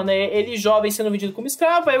Dr. Gama, né? Ele jovem sendo vendido como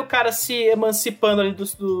escravo, aí o cara se emancipando ali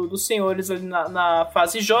dos senhores ali na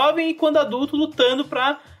fase jovem, e quando adulto lutando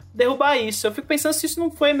pra derrubar isso. Eu fico pensando se isso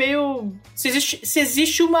não foi meio... Se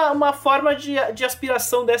existe uma forma de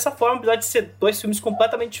aspiração dessa forma, apesar de ser 2 filmes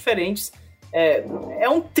completamente diferentes. É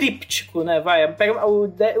um tríptico, né? O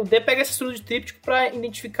D pega essa estrutura de tríptico pra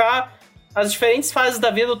identificar as diferentes fases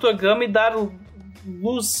da vida do Dr. Gama e dar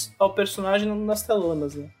luz ao personagem nas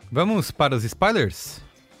telonas, né? Vamos para os spoilers?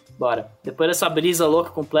 Bora. Depois dessa brisa louca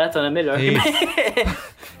completa, né? Melhor que...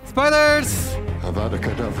 Spoilers! Avada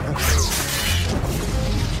Kedavra.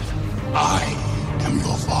 I am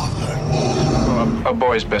your father. A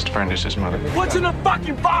boy's best friend is his mother. What's in the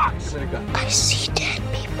fucking box? I see dead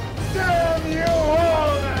people. Damn you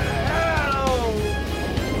all to hell!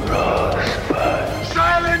 Rosebud.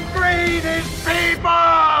 Silent Green is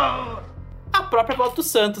people! A própria volta do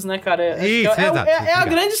Santos, né, cara? Isso, exato. É a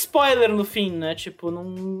grande spoiler no fim, né? Tipo,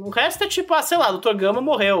 o resto é tipo, sei lá, o Dr. Gama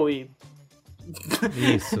morreu e...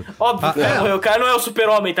 Isso. Óbvio, morreu. O cara não é o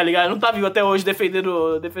super-homem, tá ligado? Ele não tá vivo até hoje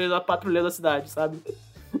defendendo a patrulha da cidade, sabe?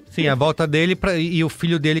 Sim, a volta dele e o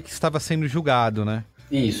filho dele que estava sendo julgado, né?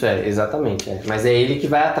 Isso, exatamente. Mas é ele que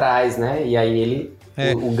vai atrás, né? E aí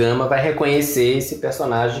o Gama vai reconhecer esse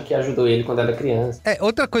personagem que ajudou ele quando era criança.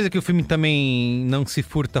 Outra coisa que o filme também não se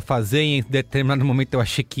furta a fazer, e em determinado momento eu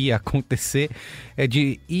achei que ia acontecer, é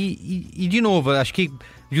de novo, acho que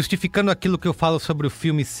justificando aquilo que eu falo sobre o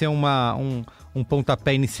filme ser um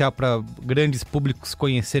pontapé inicial para grandes públicos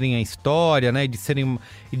conhecerem a história, né?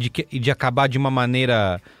 E de acabar de uma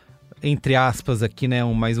maneira, entre aspas aqui, né?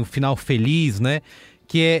 Um final feliz, né?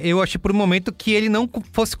 Eu achei por um momento que ele não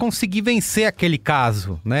fosse conseguir vencer aquele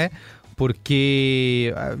caso, né?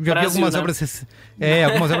 Porque já vi algumas obras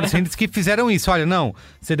recentes que fizeram isso. Olha, não,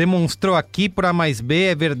 você demonstrou aqui por A mais B,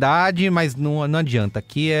 é verdade, mas não adianta.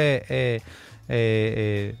 Aqui é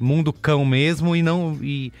mundo cão mesmo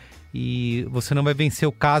e você não vai vencer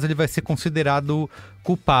o caso, ele vai ser considerado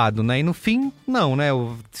culpado, né? E no fim, não, né?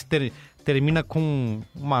 Termina com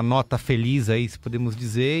uma nota feliz aí, se podemos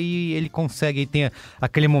dizer, e ele consegue, tem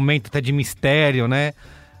aquele momento até de mistério, né?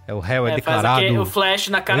 O réu é declarado... Faz o flash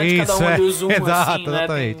na cara de cada um e o zoom, exato, assim,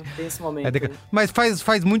 exatamente. Né? Tem esse momento. Mas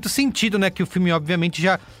faz muito sentido, né? Que o filme, obviamente,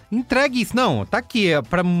 já entregue isso. Não, tá aqui,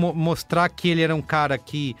 pra mostrar que ele era um cara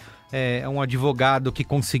que... É um advogado que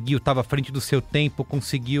estava à frente do seu tempo,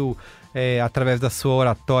 conseguiu, através da sua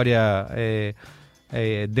oratória...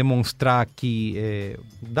 demonstrar que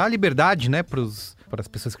dá liberdade, né, para as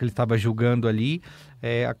pessoas que ele estava julgando ali,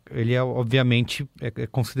 ele obviamente é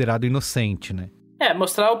considerado inocente, né?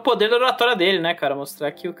 Mostrar o poder da oratória dele, né, cara? Mostrar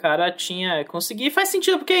que o cara conseguir, faz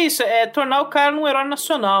sentido, porque é isso, tornar o cara um herói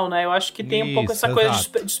nacional, né? Eu acho que tem um pouco essa coisa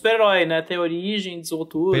de super-herói, né? Tem origem,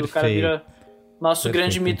 desenvoltura, o cara vira nosso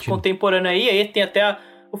grande mito contemporâneo aí tem até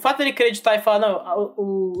o fato dele acreditar e falar, não,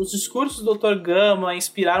 os discursos do Dr. Gama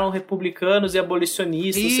inspiraram republicanos e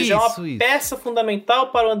abolicionistas, ou seja, é uma peça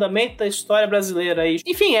fundamental para o andamento da história brasileira.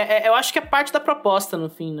 Enfim, eu acho que é parte da proposta, no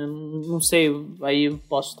fim, né? Não sei, aí eu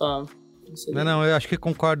posso estar... Não, eu acho que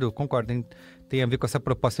concordo. Tem a ver com essa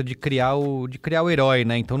proposta de criar o herói,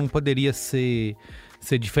 né? Então não poderia ser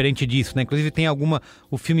diferente disso, né? Inclusive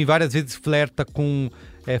o filme várias vezes flerta com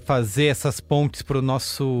fazer essas pontes pro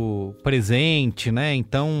nosso presente, né?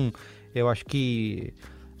 Então eu acho que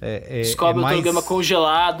descobre o Dr. Gama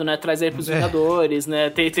congelado, né? Traz ele pros Vingadores, né?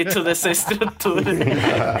 Tem toda essa estrutura.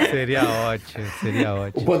 Seria ótimo.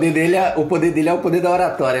 O poder dele é o poder da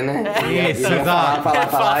oratória, né? Isso, exato.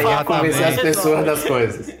 Falar e convencer as pessoas das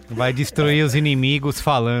coisas. Vai destruir os inimigos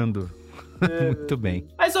falando. Muito bem.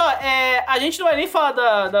 Mas, a gente não vai nem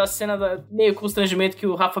falar da cena meio constrangimento que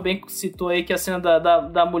o Rafa bem citou aí, que é a cena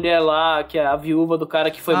da mulher lá, que é a viúva do cara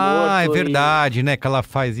que foi morto. Ah, é verdade, né? Que ela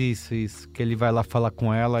faz isso. Que ele vai lá falar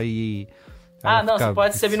com ela e... você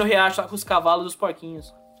pode servir no riacho lá com os cavalos e os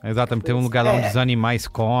porquinhos. Exatamente, tem um lugar lá onde os animais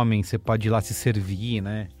comem, você pode ir lá se servir,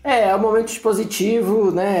 né? É um momento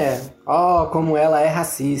expositivo, né? Como ela é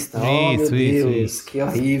racista. Meu Deus, que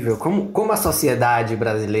horrível. Como a sociedade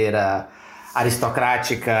brasileira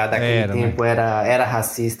aristocrática daquele tempo, né? era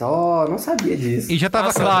racista. Não sabia disso. E já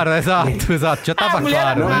tava claro, exato, já tava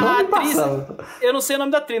claro. A atriz, eu não sei o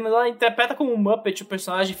nome da atriz, mas ela interpreta como um Muppet o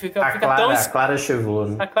personagem, fica tão... A Clara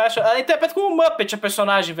Chevaux. Ela interpreta como um Muppet a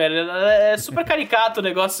personagem, velho. É super caricato o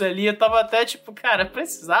negócio ali, eu tava até tipo, cara,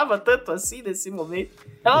 precisava tanto assim nesse momento.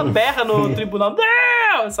 Ela berra no tribunal,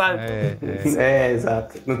 não, sabe?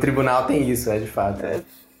 Exato. No tribunal tem isso, de fato.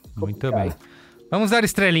 Muito bem. Vamos dar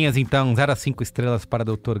estrelinhas, então. 0 a 5 estrelas para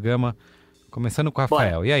Dr. Gama. Começando com o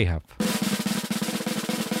Rafael. Bora. E aí, Rafa?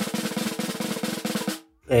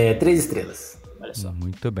 3 estrelas. Olha só.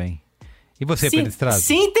 Muito bem. E você, Pedro Estrada?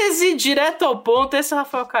 Síntese direto ao ponto. Esse é o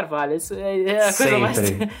Rafael Carvalho. Isso é a coisa mais...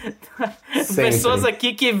 Pessoas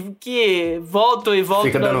aqui que voltam e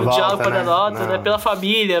voltam no diálogo para a nota, né? Pela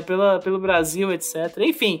família, pelo Brasil, etc.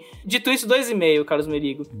 Enfim, dito isso, 2,5, Carlos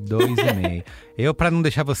Merigo. 2,5. Eu, pra não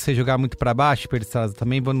deixar você jogar muito pra baixo, Pedro Estrada,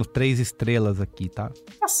 também vou no 3 estrelas aqui, tá?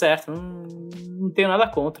 Tá certo, não tenho nada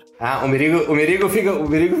contra. O Merigo fica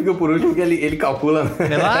por último, porque ele calcula.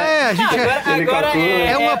 A gente agora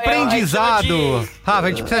é um aprendizado. Rafa, a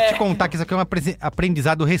gente precisa te contar que isso aqui é um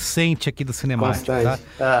aprendizado recente aqui do Cinemático, tá?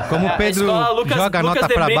 Como o Pedro joga a nota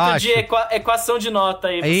pra baixo. De equação de nota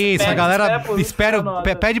aí. Isso, a galera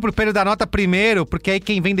pede pro Pedro dar nota primeiro, porque aí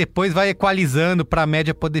quem vem depois vai equalizando pra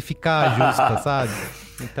média poder ficar justa, sabe?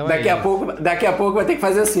 Então daqui a pouco vai ter que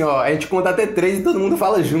fazer assim, a gente conta até 3 e todo mundo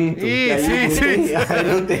fala junto. Isso.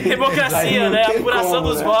 Democracia, né? Apuração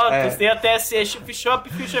dos votos. Tem até Shop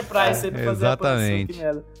e Fisher Price aí pra fazer a apuração. Exatamente.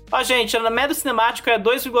 Gente, a média do cinemático é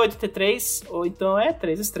 2,83, ou então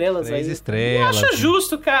 3 estrelas. 3 estrelas. Eu acho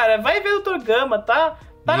justo, cara. Vai ver o Dr. Gama, tá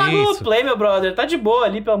na Google Play, meu brother. Tá de boa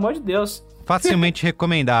ali, pelo amor de Deus. Facilmente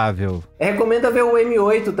recomendável. Recomendo ver o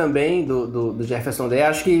M8 também, do Jefferson Day.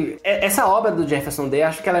 Acho que essa obra do Jefferson Day,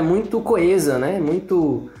 acho que ela é muito coesa, né?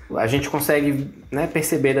 A gente consegue, né,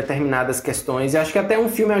 perceber determinadas questões. E acho que até um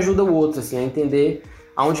filme ajuda o outro, assim, a entender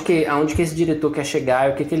aonde que esse diretor quer chegar,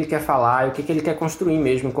 o que ele quer falar, o que ele quer construir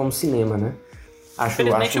mesmo como cinema, né?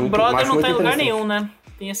 Infelizmente o Brother não tá em lugar nenhum, né?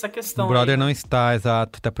 Tem essa questão. O Brother aí. Não está,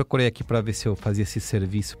 exato. Até procurei aqui pra ver se eu fazia esse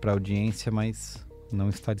serviço pra audiência, mas não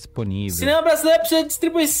está disponível. Cinema brasileiro precisa de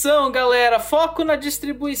distribuição, galera. Foco na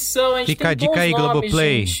distribuição. A gente Fica a dica aí,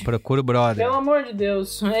 Globoplay. Procura o Brother. Pelo amor de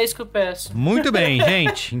Deus, é isso que eu peço. Muito bem,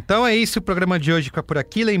 gente. Então é isso, o programa de hoje fica por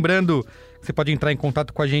aqui. Lembrando que você pode entrar em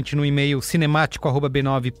contato com a gente no e-mail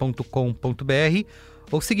cinemático@b9.com.br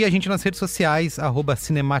ou seguir a gente nas redes sociais,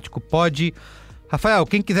 @cinemáticopod. Rafael,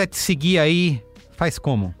 quem quiser te seguir aí, faz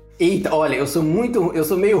como? Eita, olha, eu sou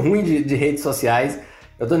meio ruim de redes sociais.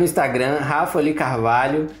 Eu tô no Instagram, Rafa Ali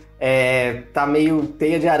Carvalho. Tá meio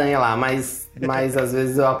teia de aranha lá, mas às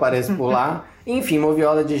vezes eu apareço por lá. Enfim,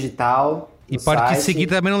 Moviola Digital. E pode te seguir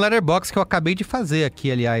também no Letterboxd, que eu acabei de fazer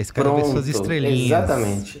aqui, aliás. Quero ver suas estrelinhas.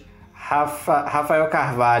 Exatamente. Rafael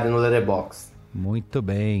Carvalho no Letterboxd. Muito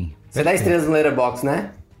bem. Você dá estrelas no Letterboxd,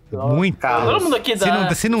 né? Muito. Todo mundo aqui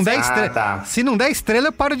dá. Se não der estrela,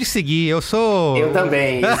 eu paro de seguir. Eu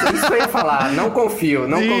também. Isso que eu ia falar. Não confio.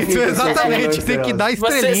 Exatamente. Tem que dar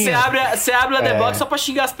estrelinha. Você abre o Letterboxd só pra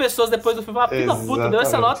xingar as pessoas depois do filme. Filho da puta, deu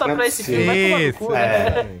essa nota pra esse filme. Vai tomar no cu,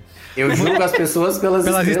 né? Eu julgo as pessoas pelas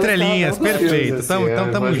estrelinhas. Perfeito. Assim,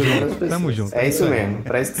 então tamo junto. É isso mesmo.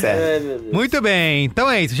 Pra isso que serve. Muito bem. Então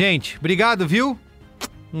é isso, gente. Obrigado, viu?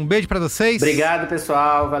 Um beijo pra vocês. Obrigado,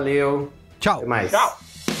 pessoal. Valeu. Tchau. Até mais. Tchau.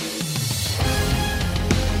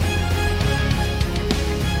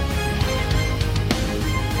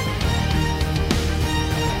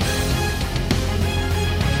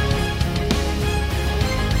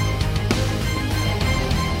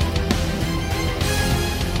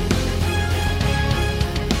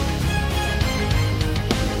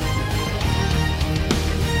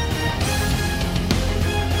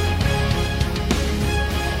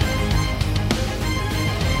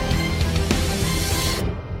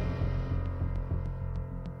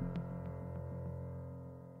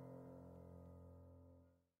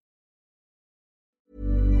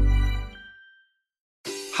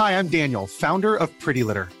 Hi, I'm Daniel, founder of Pretty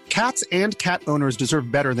Litter. Cats and cat owners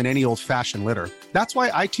deserve better than any old-fashioned litter. That's why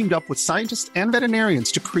I teamed up with scientists and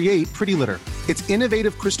veterinarians to create Pretty Litter. Its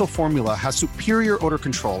innovative crystal formula has superior odor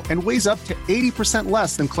control and weighs up to 80%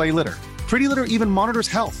 less than clay litter. Pretty Litter even monitors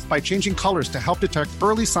health by changing colors to help detect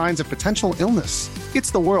early signs of potential illness.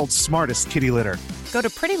 It's the world's smartest kitty litter. Go to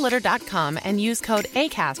prettylitter.com and use code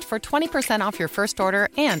ACAST for 20% off your first order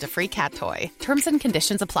and a free cat toy. Terms and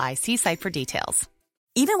conditions apply. See site for details.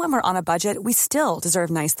 Even when we're on a budget, we still deserve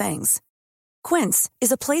nice things. Quince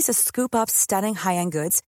is a place to scoop up stunning high-end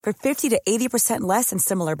goods for 50 to 80% less than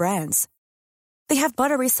similar brands. They have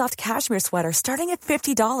buttery soft cashmere sweaters starting at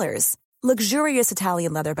 $50, luxurious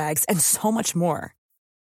Italian leather bags, and so much more.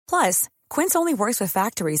 Plus, Quince only works with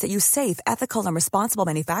factories that use safe, ethical, and responsible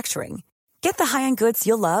manufacturing. Get the high-end goods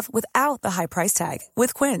you'll love without the high price tag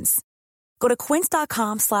with Quince. Go to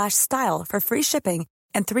quince.com/style for free shipping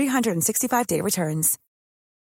and 365-day returns.